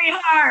 very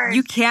hard.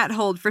 You can't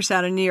hold for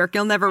sound in New York.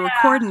 You'll never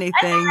record anything.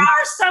 And there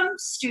are some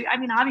I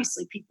mean,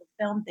 obviously people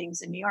film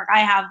things in New York. I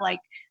have like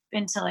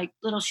been to like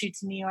little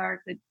shoots in New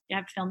York that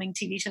have filming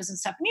TV shows and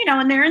stuff. And, you know,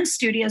 and they're in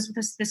studios with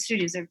the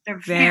studios. They're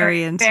Very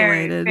very,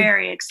 insulated. very,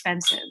 very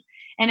expensive.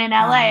 And in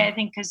LA, I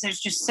think because there's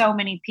just so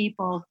many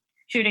people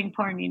shooting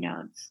porn,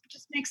 it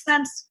just makes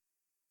sense.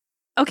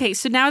 Okay,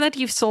 so now that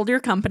you've sold your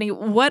company,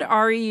 what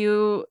are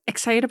you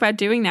excited about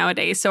doing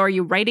nowadays? So are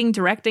you writing,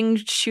 directing,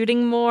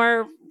 shooting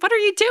more? What are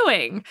you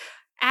doing?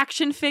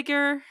 Action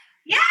figure?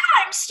 Yeah,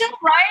 I'm still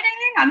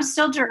writing. I'm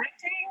still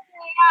directing.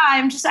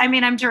 Yeah,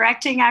 I'm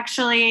directing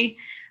actually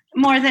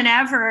more than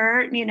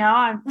ever,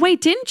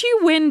 Wait, didn't you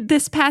win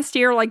this past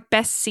year, like,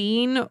 best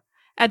scene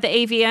at the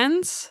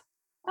AVNs?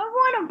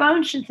 I won a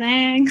bunch of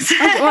things.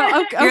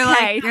 Well,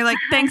 okay. You're like,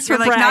 thanks for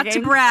bragging. Not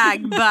to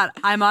bragging. brag, but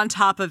I'm on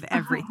top of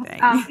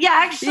everything.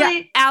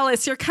 Yeah,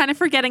 Alice, you're kind of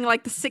forgetting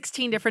like the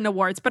 16 different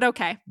awards, but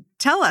okay.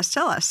 Tell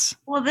us.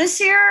 Well, this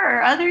year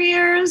or other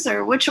years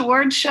or which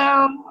award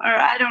show or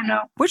I don't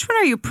know. Which one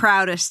are you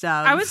proudest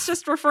of? I was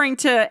just referring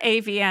to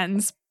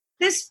AVNs.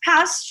 This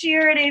past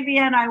year at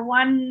AVN, I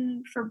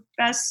won for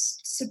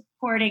Best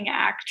Supporting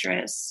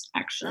Actress,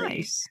 actually.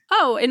 Nice.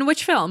 Oh, in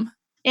which film?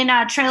 In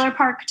Trailer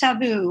Park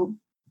Taboo.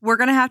 We're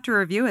going to have to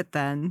review it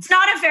then. It's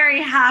not a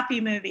very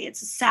happy movie.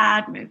 It's a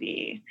sad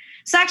movie.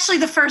 It's actually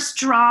the first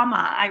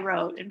drama I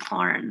wrote in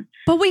porn.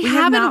 But we have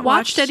haven't not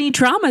watched watched any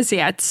dramas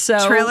yet,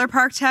 so... Trailer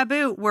Park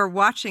Taboo, we're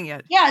watching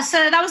it. Yeah,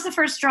 so that was the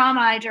first drama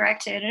I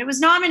directed. And it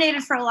was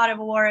nominated for a lot of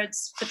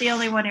awards, but the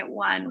only one it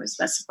won was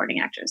Best Supporting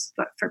Actress.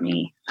 But for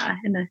me,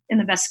 in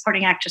the Best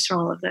Supporting Actress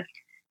role of the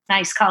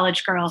nice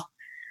college girl.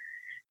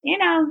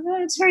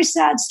 It's a very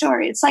sad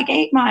story. It's like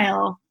 8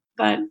 Mile,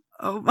 but...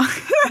 Oh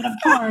my!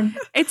 Porn.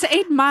 It's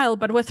 8 Mile,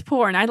 but with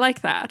porn. I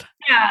like that.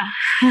 Yeah.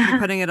 We're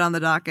putting it on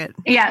the docket.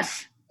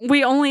 Yes.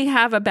 We only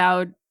have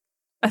about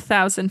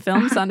 1,000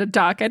 films on the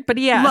docket, but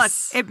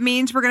yes. Look, it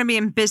means we're going to be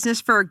in business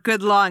for a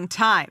good long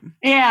time.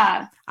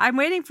 Yeah. I'm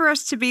waiting for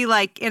us to be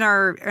like in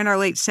our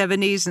late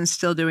 70s and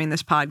still doing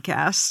this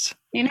podcast.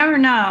 You never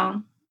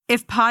know.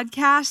 If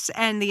podcasts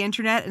and the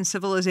internet and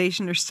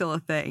civilization are still a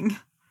thing.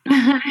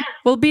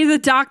 We'll be the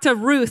Dr.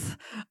 Ruth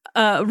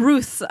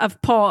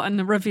of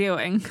porn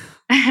reviewing.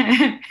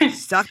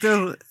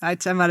 Dr.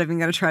 I'm not even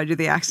going to try to do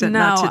the accent. No,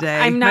 not today.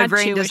 I'm not My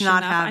brain Jewish does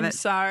not enough. have it. I'm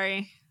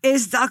sorry.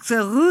 Is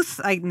Dr.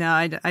 Ruth? I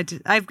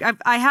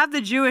have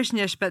the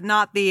Jewishness, but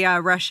not the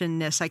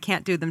Russianness. I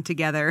can't do them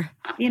together.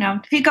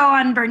 If you go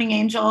on Burning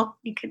Angel,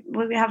 we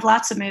have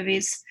lots of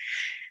movies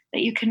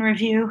that you can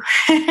review.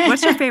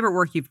 What's your favorite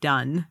work you've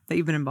done that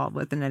you've been involved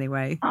with in any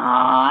way? Oh,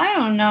 I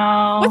don't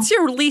know. What's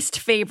your least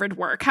favorite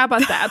work? How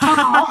about that?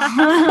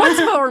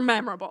 What's more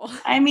memorable?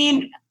 I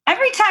mean,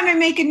 every time I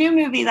make a new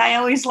movie, I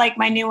always like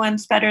my new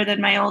ones better than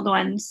my old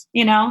ones,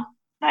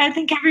 I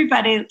think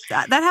everybody...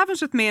 That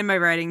happens with me in my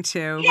writing,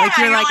 too. Yeah,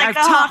 you're like, I've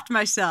talked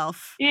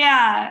myself.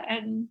 Yeah.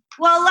 And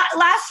well,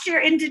 last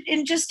year,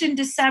 in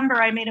December,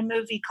 I made a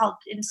movie called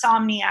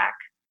Insomniac.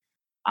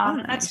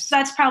 Nice.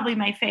 That's probably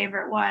my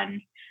favorite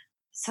one.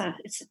 So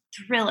it's a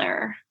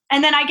thriller.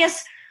 And then I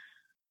guess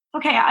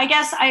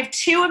I have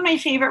 2 of my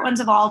favorite ones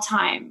of all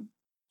time.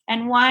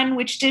 And one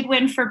which did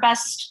win for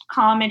Best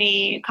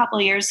Comedy a couple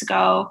of years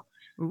ago.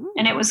 Ooh.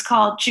 And it was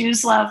called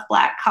Jews Love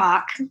Black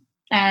Cock.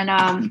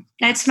 And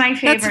it's my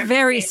favorite. That's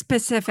very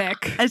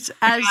specific.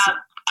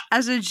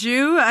 As a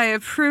Jew, I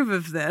approve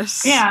of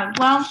this. Yeah,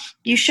 well,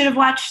 you should have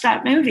watched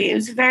that movie. It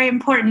was a very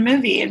important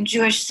movie in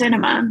Jewish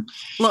cinema.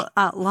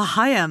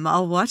 L'chaim,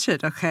 I'll watch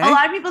it, okay? A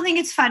lot of people think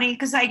it's funny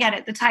because I get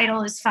it. The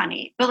title is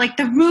funny. But,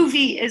 the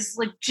movie is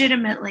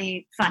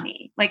legitimately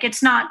funny.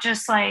 It's not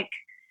just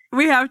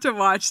we have to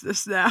watch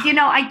this now.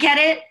 I get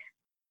it.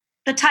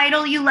 The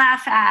title you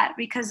laugh at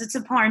because it's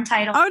a porn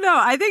title. Oh, no,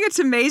 I think it's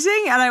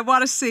amazing, and I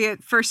want to see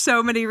it for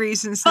so many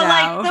reasons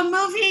now. But, the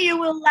movie you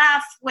will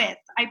laugh with,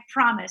 I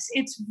promise.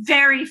 It's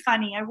very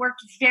funny. I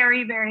worked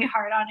very, very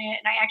hard on it,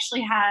 and I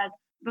actually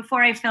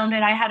before I filmed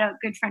it, I had a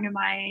good friend of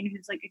mine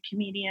who's, a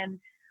comedian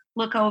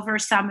look over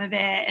some of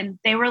it, and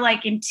they were,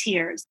 in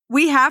tears.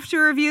 We have to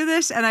review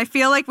this, and I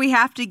feel like we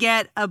have to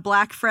get a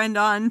black friend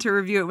on to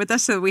review it with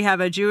us, so we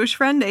have a Jewish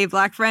friend, a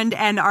black friend,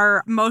 and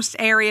our most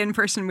Aryan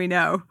person we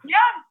know. Yeah.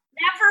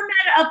 Never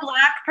met a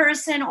black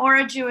person or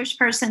a Jewish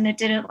person that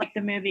didn't like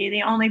the movie.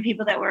 The only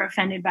people that were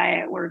offended by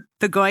it were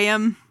the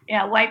goyim.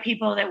 Yeah, white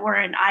people that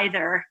weren't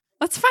either.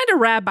 Let's find a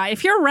rabbi.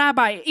 If you're a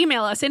rabbi,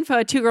 email us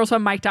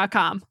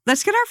info@twogirlsonemic.com.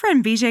 Let's get our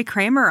friend BJ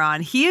Kramer on.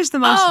 He is the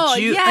most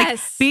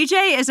yes.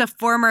 BJ is a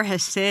former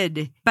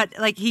Hasid, but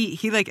he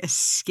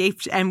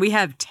escaped, and we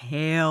have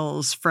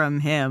tales from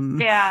him.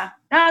 Yeah.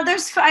 I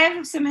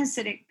have some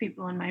Hasidic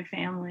people in my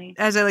family.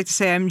 As I like to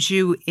say, I'm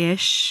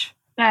Jewish.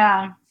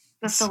 Yeah,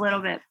 just a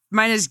little bit.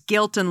 Mine is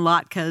guilt and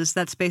latkes.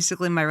 That's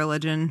basically my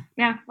religion.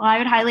 Yeah, well, I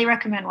would highly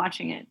recommend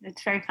watching it.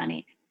 It's very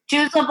funny.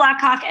 Jews Love Black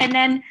Cock. And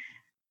then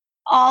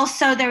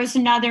also there was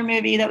another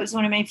movie that was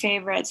one of my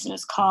favorites, and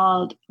it's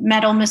called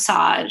Metal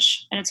Massage.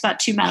 And it's about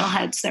 2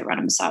 metalheads that run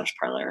a massage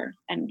parlor.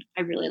 And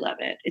I really love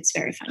it. It's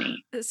very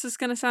funny. This is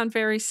going to sound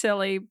very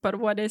silly, but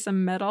what is a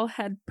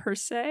metalhead per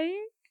se?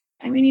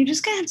 I mean, you're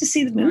just going to have to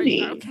see the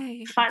movie.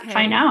 Okay.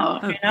 Find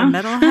out, A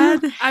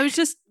metalhead? I was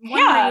just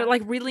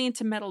wondering, really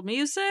into metal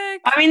music?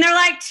 I mean,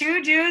 they're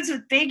 2 dudes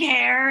with big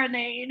hair, and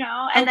they,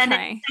 and then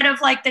instead of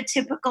the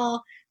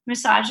typical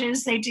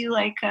massages, they do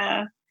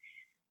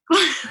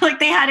like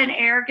they had an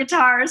air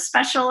guitar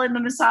special in the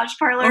massage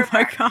parlor. Oh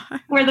my God.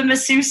 Where the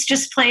masseuse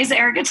just plays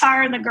air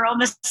guitar and the girl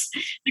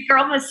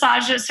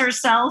massages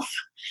herself.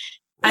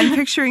 I'm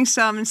picturing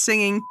someone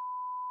singing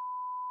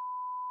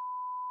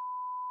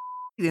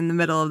in the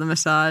middle of the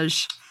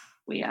massage.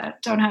 We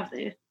don't have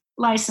the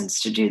license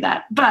to do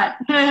that, but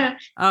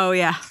oh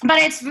yeah, but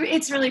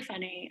it's really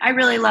funny. I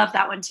really love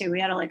that one too.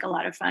 We had a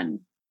lot of fun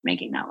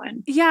making that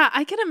one. Yeah,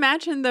 I can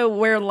imagine though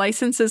where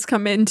licenses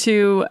come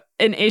into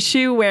an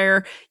issue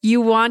where you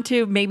want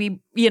to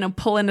maybe,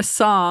 pull in a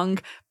song,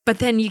 but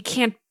then you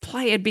can't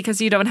play it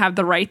because you don't have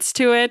the rights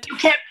to it. You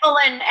can't pull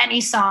in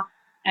any song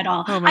at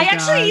all. Oh my I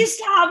actually God. used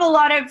to have a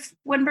lot of,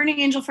 when Burning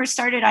Angel first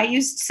started, I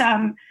used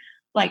some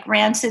like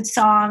Rancid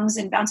songs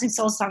and Bouncing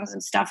Soul songs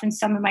and stuff in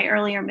some of my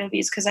earlier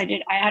movies because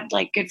I had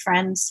like good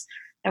friends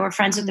that were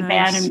friends with the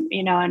band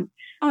and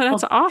Oh,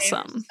 that's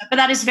awesome. But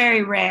that is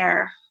very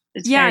rare.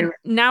 It's very rare.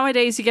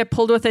 Nowadays you get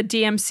pulled with a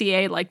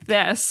DMCA like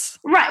this.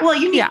 Right. Well,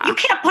 you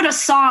can't put a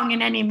song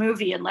in any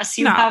movie unless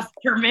you have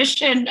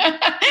permission.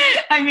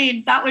 I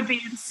mean, that would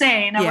be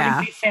insane. That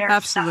wouldn't be fair.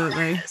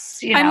 Absolutely.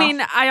 I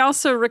mean, I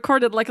also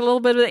recorded like a little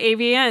bit of the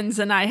AVNs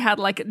and I had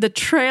like the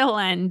trail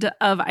end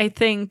of, I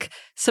think,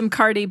 some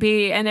Cardi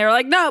B and they were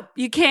like, nope,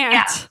 you can't.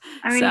 Yeah.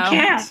 I mean, you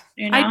can't.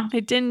 I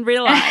didn't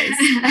realize.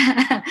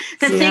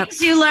 The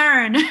things you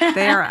learn.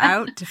 They are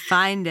out to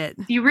find it.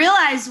 You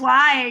realize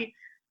why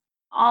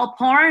all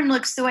porn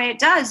looks the way it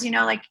does,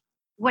 like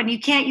when you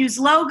can't use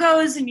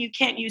logos and you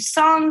can't use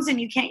songs and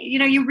you can't,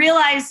 you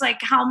realize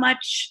like how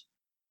much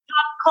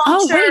pop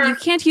culture. Oh, wait, you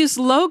can't use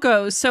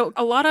logos. So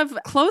a lot of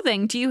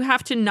clothing, do you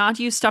have to not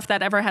use stuff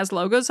that ever has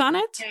logos on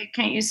it? You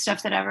can't use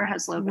stuff that ever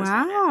has logos.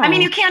 Wow. I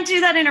mean, you can't do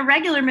that in a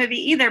regular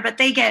movie either, but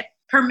they get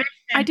permission.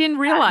 I didn't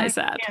realize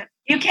that.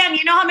 You can.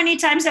 You know how many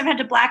times I've had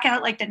to black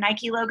out like the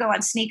Nike logo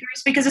on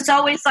sneakers? Because it's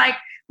always like,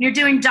 you're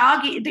doing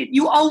doggy,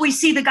 you always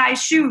see the guy's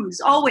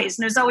shoes, always.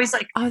 And there's always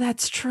like... Oh,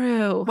 that's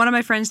true. One of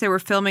my friends, they were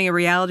filming a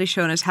reality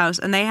show in his house,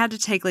 and they had to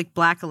take like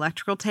black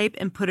electrical tape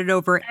and put it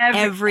over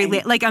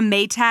like a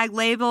Maytag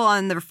label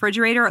on the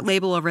refrigerator,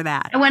 label over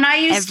that. And when I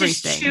used to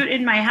shoot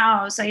in my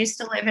house, I used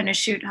to live in a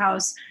shoot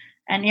house,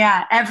 and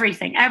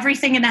everything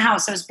in the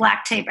house, there was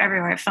black tape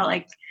everywhere. I felt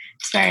like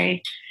it's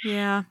very...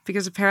 Yeah,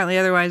 because apparently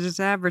otherwise it's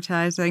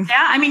advertising.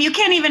 Yeah, I mean, you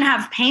can't even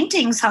have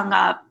paintings hung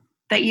up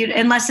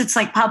unless it's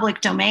like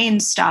public domain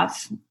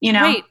stuff,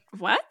 Wait,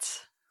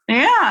 what?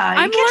 Yeah,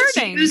 I'm can't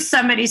learning. Just use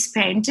somebody's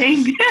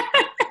painting.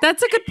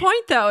 That's a good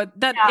point, though.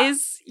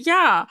 That's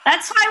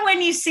why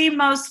when you see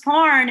most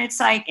porn, it's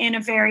like in a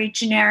very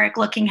generic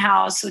looking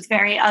house with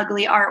very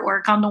ugly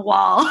artwork on the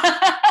wall.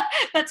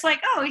 That's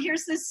like, oh,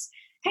 here's this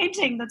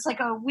painting that's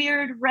like a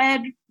weird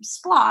red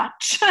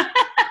splotch.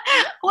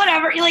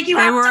 Whatever. Like they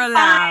were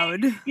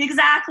allowed.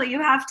 Exactly.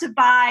 You have to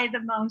buy the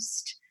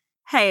most.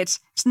 Hey, it's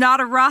not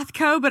a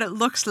Rothko, but it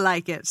looks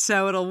like it,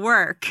 so it'll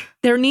work.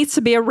 There needs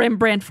to be a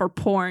Rembrandt for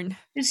porn.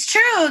 It's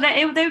true that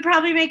they would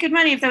probably make good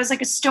money if there was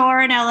like a store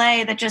in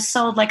LA that just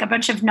sold like a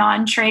bunch of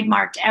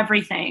non-trademarked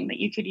everything that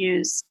you could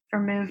use for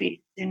movies,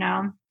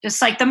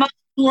 just like the most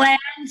bland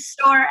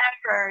store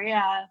ever.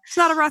 Yeah. It's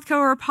not a Rothko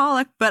or a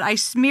Pollock, but I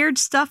smeared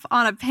stuff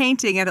on a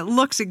painting and it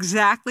looks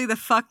exactly the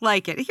fuck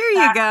like it. Here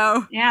you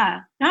go. Yeah.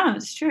 No,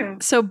 it's true.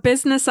 So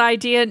business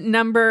idea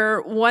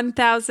number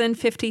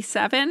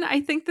 1057,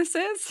 I think this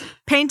is.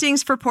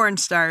 Paintings for porn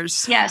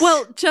stars. Yes.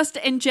 Well, just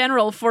in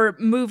general for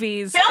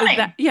movies.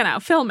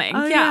 Filming.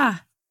 Oh, yeah.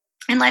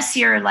 Unless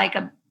you're like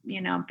a,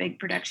 big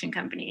production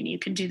company and you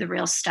can do the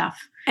real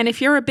stuff. And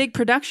if you're a big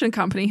production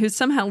company who's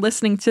somehow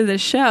listening to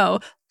this show,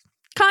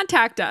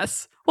 contact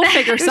us. We'll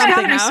figure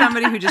something out.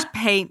 Somebody who just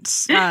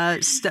paints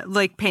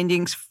like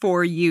paintings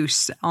for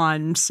use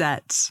on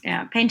sets.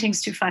 Yeah,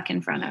 paintings to fuck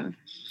in front of.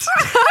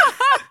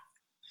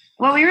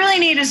 What we really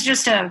need is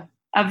just a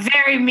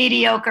very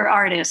mediocre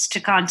artist to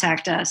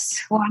contact us.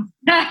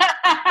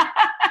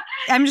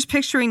 I'm just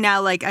picturing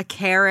now like a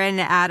Karen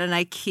at an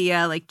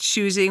IKEA, like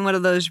choosing one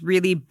of those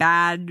really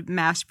bad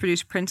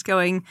mass-produced prints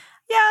going,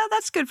 yeah,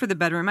 that's good for the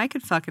bedroom. I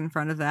could fuck in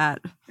front of that.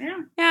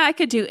 Yeah, I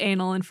could do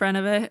anal in front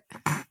of it.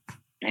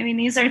 I mean,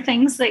 these are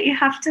things that you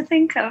have to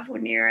think of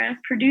when you're a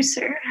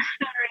producer.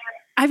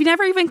 I've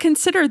never even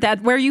considered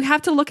that, where you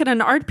have to look at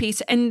an art piece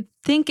and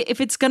think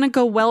if it's going to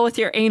go well with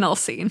your anal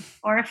scene.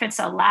 Or if it's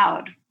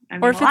allowed.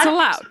 Or if it's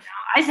allowed.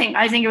 I think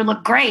it would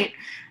look great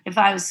if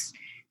I was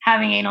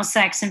having anal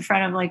sex in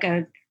front of like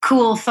a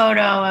cool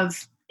photo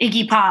of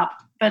Iggy Pop.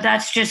 But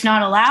that's just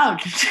not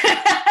allowed.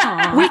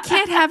 We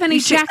can't have any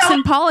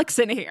Jackson Pollocks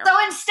in here.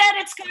 So instead,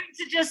 it's going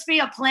to just be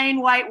a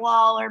plain white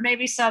wall or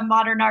maybe some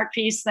modern art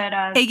piece that...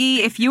 Iggy,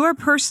 if you are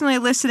personally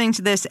listening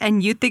to this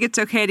and you think it's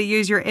okay to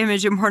use your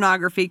image in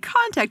pornography,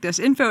 contact us,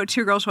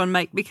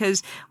 info@twogirls1mic,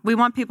 because we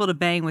want people to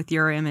bang with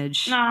your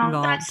image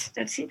involved.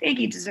 That's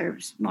Iggy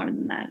deserves more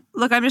than that.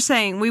 Look, I'm just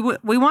saying, we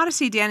want to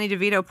see Danny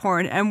DeVito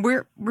porn, and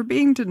we're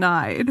being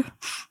denied.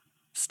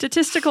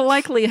 Statistical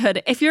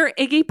likelihood. If you're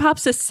Iggy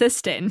Pop's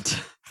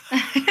assistant,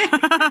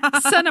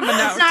 send him a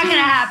note. It's not going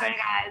to happen,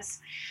 guys.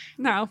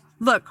 No.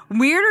 Look,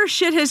 weirder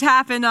shit has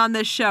happened on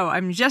this show.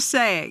 I'm just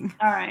saying.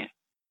 All right.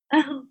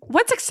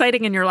 What's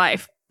exciting in your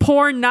life?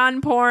 Porn,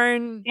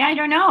 non-porn? Yeah, I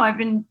don't know. I've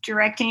been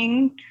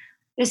directing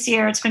this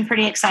year. It's been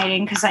pretty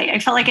exciting because I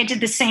felt like I did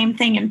the same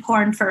thing in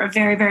porn for a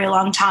very, very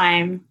long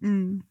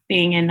time,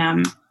 being in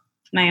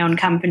my own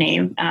company.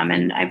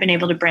 And I've been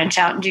able to branch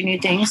out and do new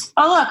things.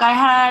 Oh, look, I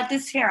had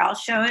this here. I'll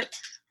show it.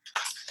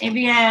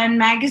 AVN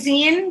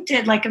Magazine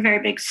did like a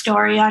very big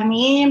story on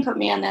me and put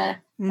me on the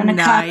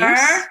cover.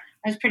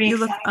 I was pretty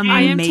excited.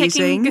 I am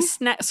taking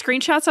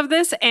screenshots of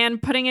this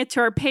and putting it to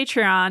our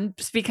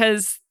Patreon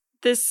because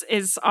this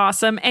is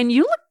awesome. And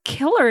you look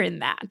killer in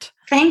that.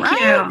 Thank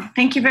you.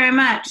 Thank you very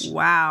much.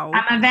 Wow.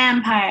 I'm a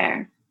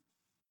vampire.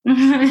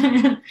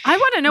 I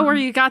want to know where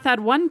you got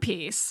that one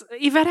piece.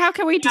 Yvette, how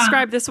can we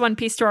describe this one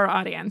piece to our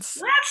audience?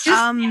 That's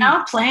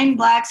just, plain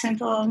black,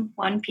 simple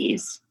one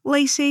piece.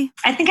 Lacey?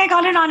 I think I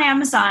got it on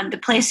Amazon, the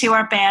place you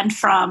are banned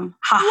from.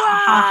 Ha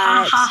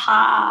ha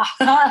ha ha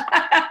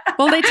ha.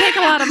 Well, they take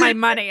a lot of my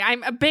money.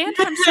 I'm banned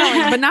from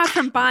selling, but not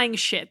from buying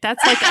shit.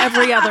 That's like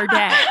every other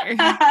day.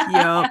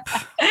 Yup.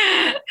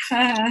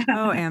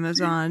 Oh,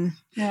 Amazon.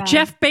 Yeah.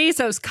 Jeff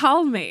Bezos,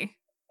 call me.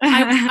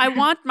 I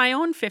want my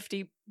own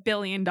 $50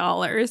 billion.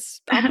 I'll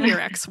be your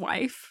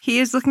ex-wife. He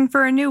is looking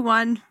for a new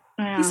one.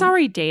 Yeah. He's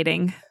already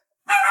dating.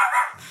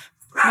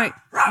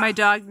 My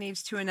dog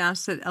needs to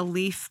announce that a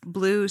leaf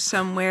blew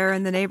somewhere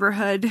in the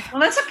neighborhood.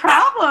 Well, that's a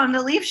problem.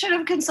 The leaf should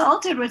have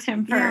consulted with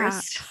him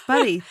first. Yeah.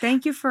 Buddy,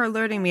 thank you for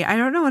alerting me. I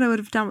don't know what I would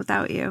have done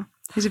without you.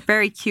 He's a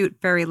very cute,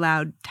 very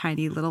loud,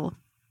 tiny little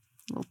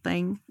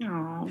thing.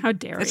 Oh, how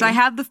dare you?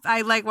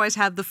 I likewise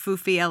have the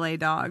foofy LA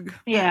dog.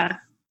 Yeah.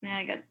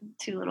 I got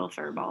 2 little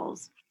fur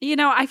balls. You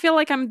know, I feel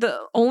like I'm the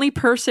only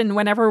person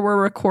whenever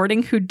we're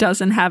recording who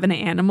doesn't have an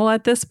animal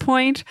at this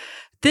point.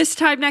 This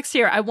time next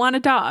year, I want a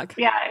dog.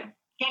 Yeah,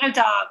 get a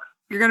dog.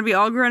 You're going to be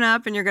all grown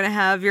up and you're going to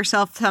have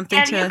yourself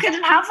something to... Yeah, you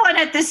can have one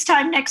at this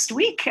time next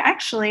week,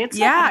 actually. It's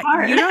not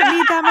hard. You don't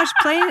need that much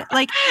play.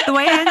 Like, the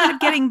way I ended up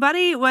getting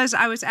Buddy was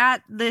I was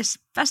at this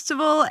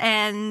festival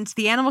and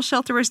the animal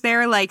shelter was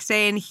there, like,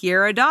 saying,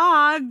 here are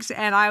dogs.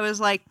 And I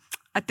was like,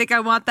 I think I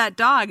want that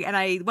dog. And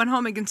I went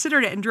home and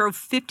considered it and drove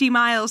 50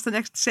 miles the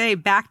next day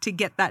back to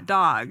get that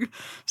dog.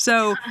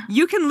 So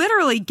you can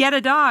literally get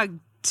a dog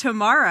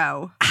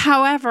tomorrow.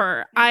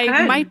 However,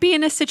 I might be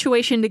in a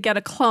situation to get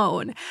a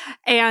clone.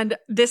 And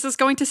this is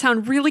going to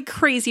sound really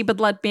crazy,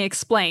 but let me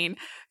explain.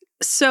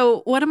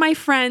 So one of my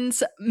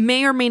friends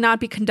may or may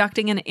not be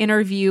conducting an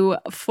interview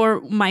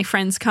for my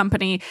friend's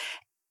company.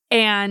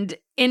 And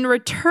in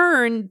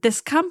return,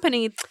 this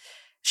company...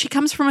 She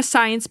comes from a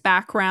science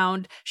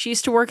background. She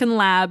used to work in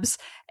labs,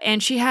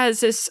 and she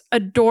has this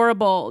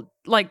adorable,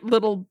 like,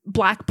 little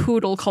black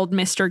poodle called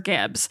Mr.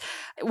 Gibbs,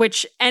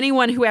 which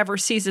anyone who ever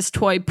sees this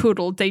toy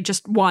poodle, they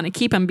just want to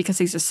keep him because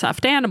he's a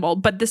stuffed animal.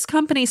 But this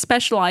company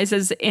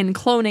specializes in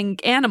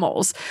cloning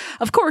animals.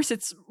 Of course,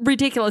 it's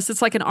ridiculous.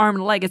 It's like an arm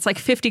and a leg. It's like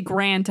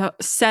 $50,000 to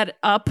set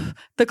up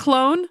the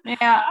clone.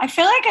 Yeah, I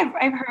feel like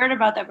I've heard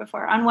about that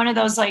before on one of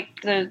those,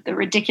 like, the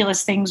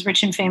ridiculous things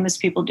rich and famous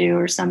people do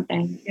or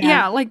something.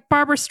 Yeah, like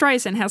Barbara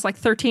Streisand has like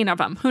 13 of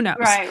them. Who knows?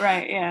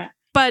 Right, yeah.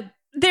 But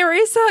there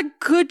is a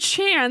good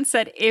chance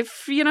that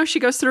if, she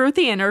goes through with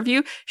the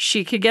interview,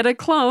 she could get a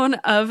clone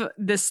of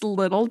this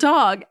little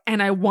dog,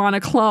 and I want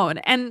a clone.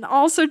 And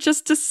also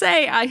just to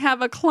say I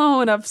have a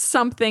clone of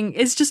something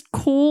is just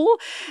cool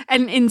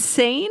and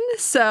insane.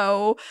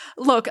 So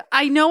look,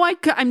 I know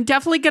I'm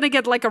definitely going to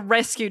get like a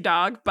rescue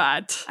dog,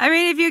 but... I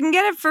mean, if you can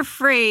get it for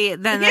free,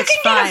 then that's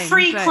fine. You can get a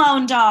free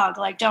clone dog.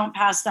 Like, don't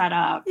pass that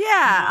up.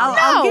 Yeah,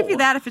 I'll give you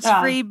that if it's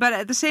free. But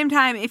at the same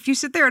time, if you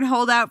sit there and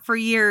hold out for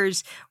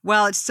years,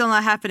 well, it's still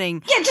not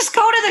happening. Yeah, just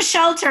go to the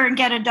shelter and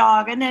get a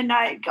dog and then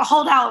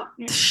hold out.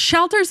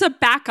 Shelter's a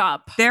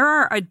backup. There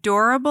are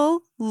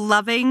adorable,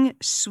 loving,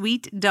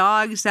 sweet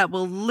dogs that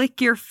will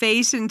lick your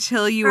face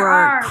until you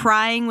are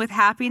crying with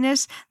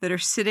happiness that are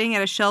sitting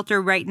at a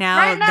shelter right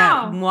now.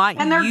 That want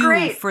you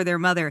great. For their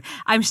mother.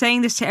 I'm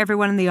saying this to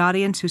everyone in the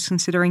audience who's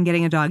considering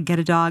getting a dog. Get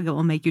a dog. It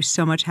will make you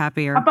so much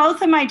happier.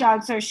 Both of my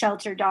dogs are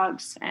shelter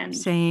dogs. And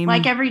same.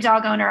 Like every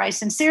dog owner, I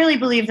sincerely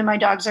believe that my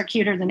dogs are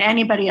cuter than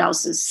anybody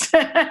else's.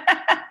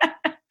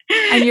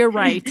 And you're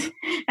right.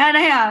 And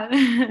I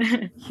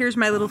have. Here's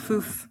my little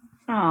foof.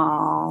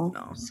 Oh,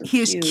 so he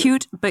is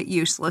cute but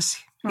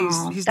useless.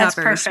 He's not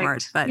very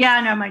smart. But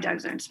yeah, no, my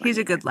dogs aren't smart. He's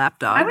a good lap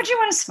dog. Why would you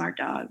want a smart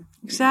dog?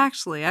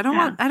 Exactly. I don't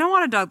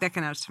want a dog that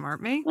can outsmart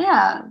me.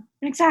 Yeah,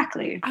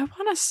 exactly. I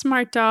want a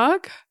smart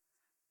dog.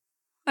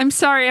 I'm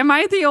sorry. Am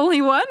I the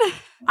only one?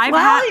 My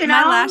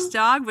last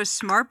dog was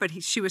smart,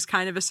 but she was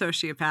kind of a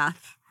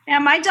sociopath. Yeah,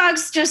 my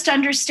dogs just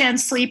understand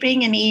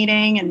sleeping and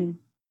eating and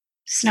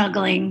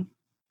snuggling.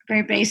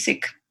 Very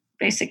basic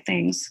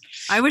things.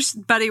 I wish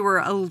Buddy were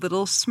a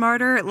little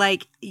smarter.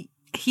 Like,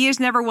 he has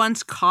never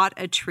once caught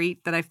a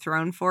treat that I've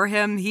thrown for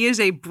him. He is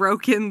a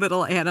broken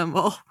little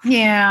animal.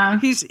 Yeah.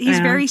 He's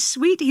very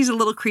sweet. He's a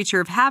little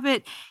creature of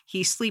habit.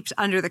 He sleeps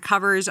under the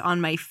covers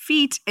on my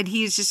feet, and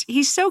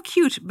he's so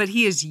cute, but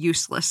he is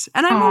useless.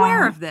 And I'm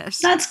aware of this.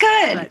 That's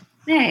good. But,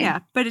 yeah,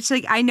 but it's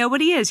like, I know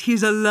what he is.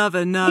 He's a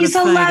lover, not He's a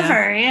fighter. He's a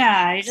lover,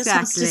 yeah. He just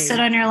wants to sit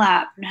on your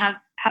lap and have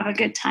have a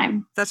good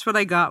time. That's what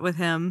I got with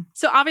him.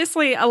 So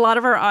obviously a lot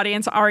of our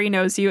audience already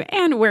knows you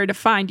and where to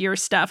find your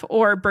stuff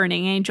or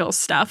Burning Angel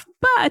stuff.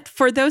 But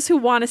for those who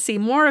want to see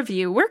more of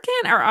you, where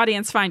can our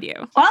audience find you?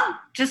 Well,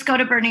 just go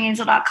to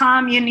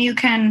burningangel.com. You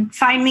can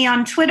find me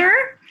on Twitter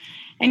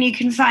and you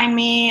can find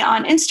me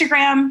on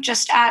Instagram,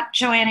 just at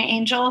Joanna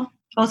Angel.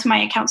 Both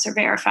my accounts are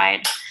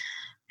verified.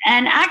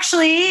 And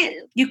actually,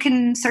 you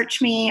can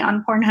search me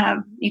on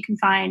Pornhub. You can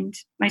find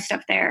my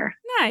stuff there.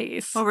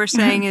 Nice. What we're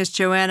saying is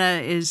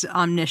Joanna is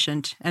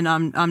omniscient and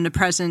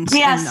omnipresent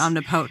Yes. and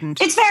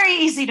omnipotent. It's very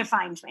easy to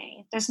find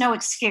me. There's no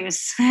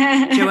excuse.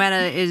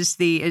 Joanna is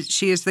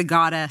the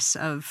goddess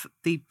of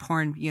the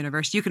porn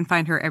universe. You can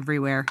find her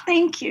everywhere.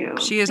 Thank you.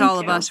 She is Thank all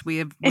of you. us.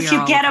 If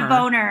you get a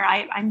boner,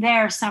 I'm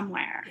there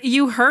somewhere.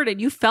 You heard it.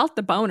 You felt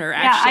the boner,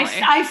 actually.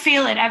 Yeah, I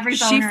feel it. Every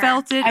boner. She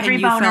felt it, Every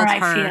and you boner felt I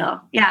her.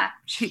 feel. Yeah.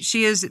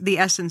 She is the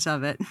essence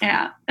of it.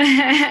 Yeah.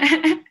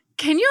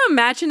 Can you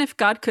imagine if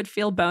God could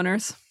feel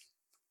boners?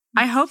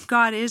 I hope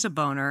God is a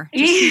boner. God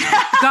he's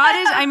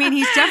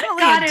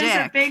definitely God a dick. is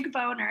a big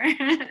boner.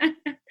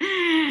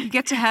 You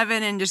get to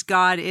heaven and just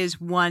God is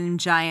one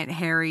giant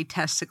hairy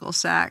testicle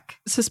sack.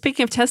 So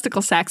speaking of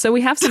testicle sacks, so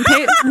we have some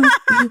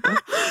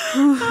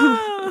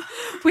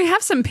we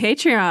have some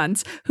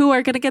Patreons who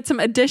are going to get some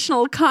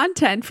additional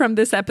content from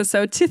this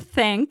episode to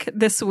thank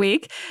this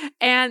week.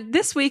 And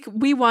this week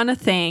we want to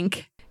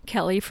thank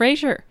Kelly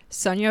Frazier,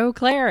 Sonia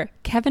O'Clair,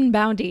 Kevin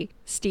Boundy,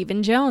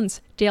 Stephen Jones,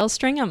 Dale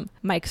Stringham,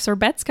 Mike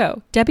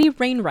Sorbetsko, Debbie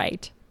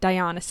Rainwright,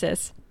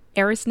 Dionysus,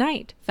 Eris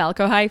Knight,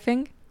 Falco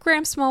Hyphing,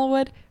 Graham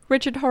Smallwood,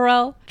 Richard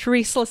Horrell,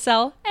 Therese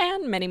Lassell,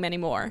 and many, many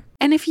more.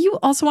 And if you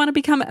also want to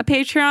become a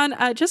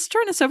Patreon, just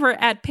join us over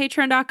at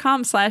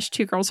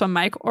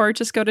patreon.com/2girlsonemic, or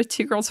just go to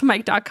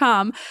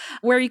 2girlsonemic.com,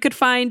 where you could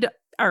find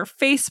our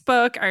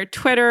Facebook, our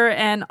Twitter,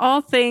 and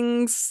all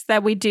things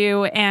that we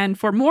do, and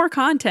for more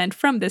content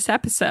from this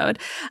episode.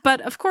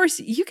 But of course,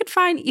 you could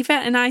find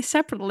Yvette and I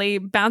separately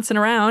bouncing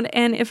around.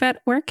 And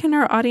Yvette, where can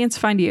our audience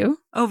find you?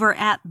 Over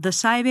at The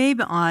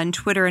SciBabe on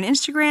Twitter and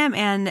Instagram,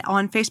 and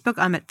on Facebook,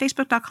 I'm at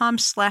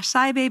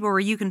facebook.com/SciBabe, where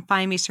you can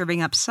find me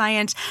serving up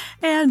science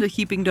and a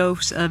heaping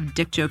dose of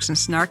dick jokes and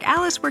snark.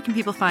 Alice, where can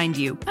people find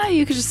you?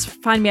 You can just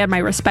find me at my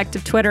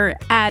respective Twitter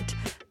at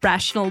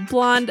Rational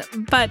Blonde.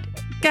 But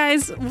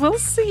guys, we'll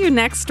see you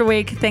next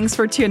week. Thanks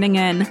for tuning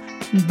in.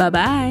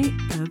 Bye-bye.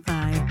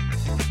 Bye-bye.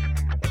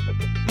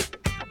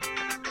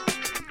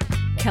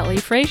 Kelly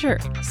Frazier,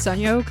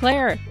 Sonia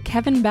O'Clair,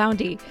 Kevin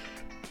Boundy,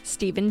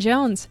 Stephen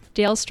Jones,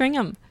 Dale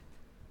Stringham,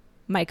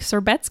 Mike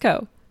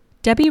Sorbetsko,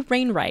 Debbie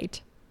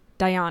Rainwright,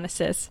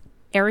 Dionysus,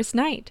 Eris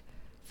Knight,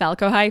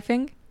 Falco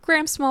Hyphing,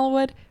 Graham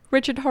Smallwood,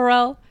 Richard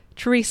Horrell,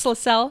 Therese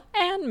Lassell,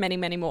 and many,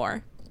 many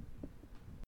more.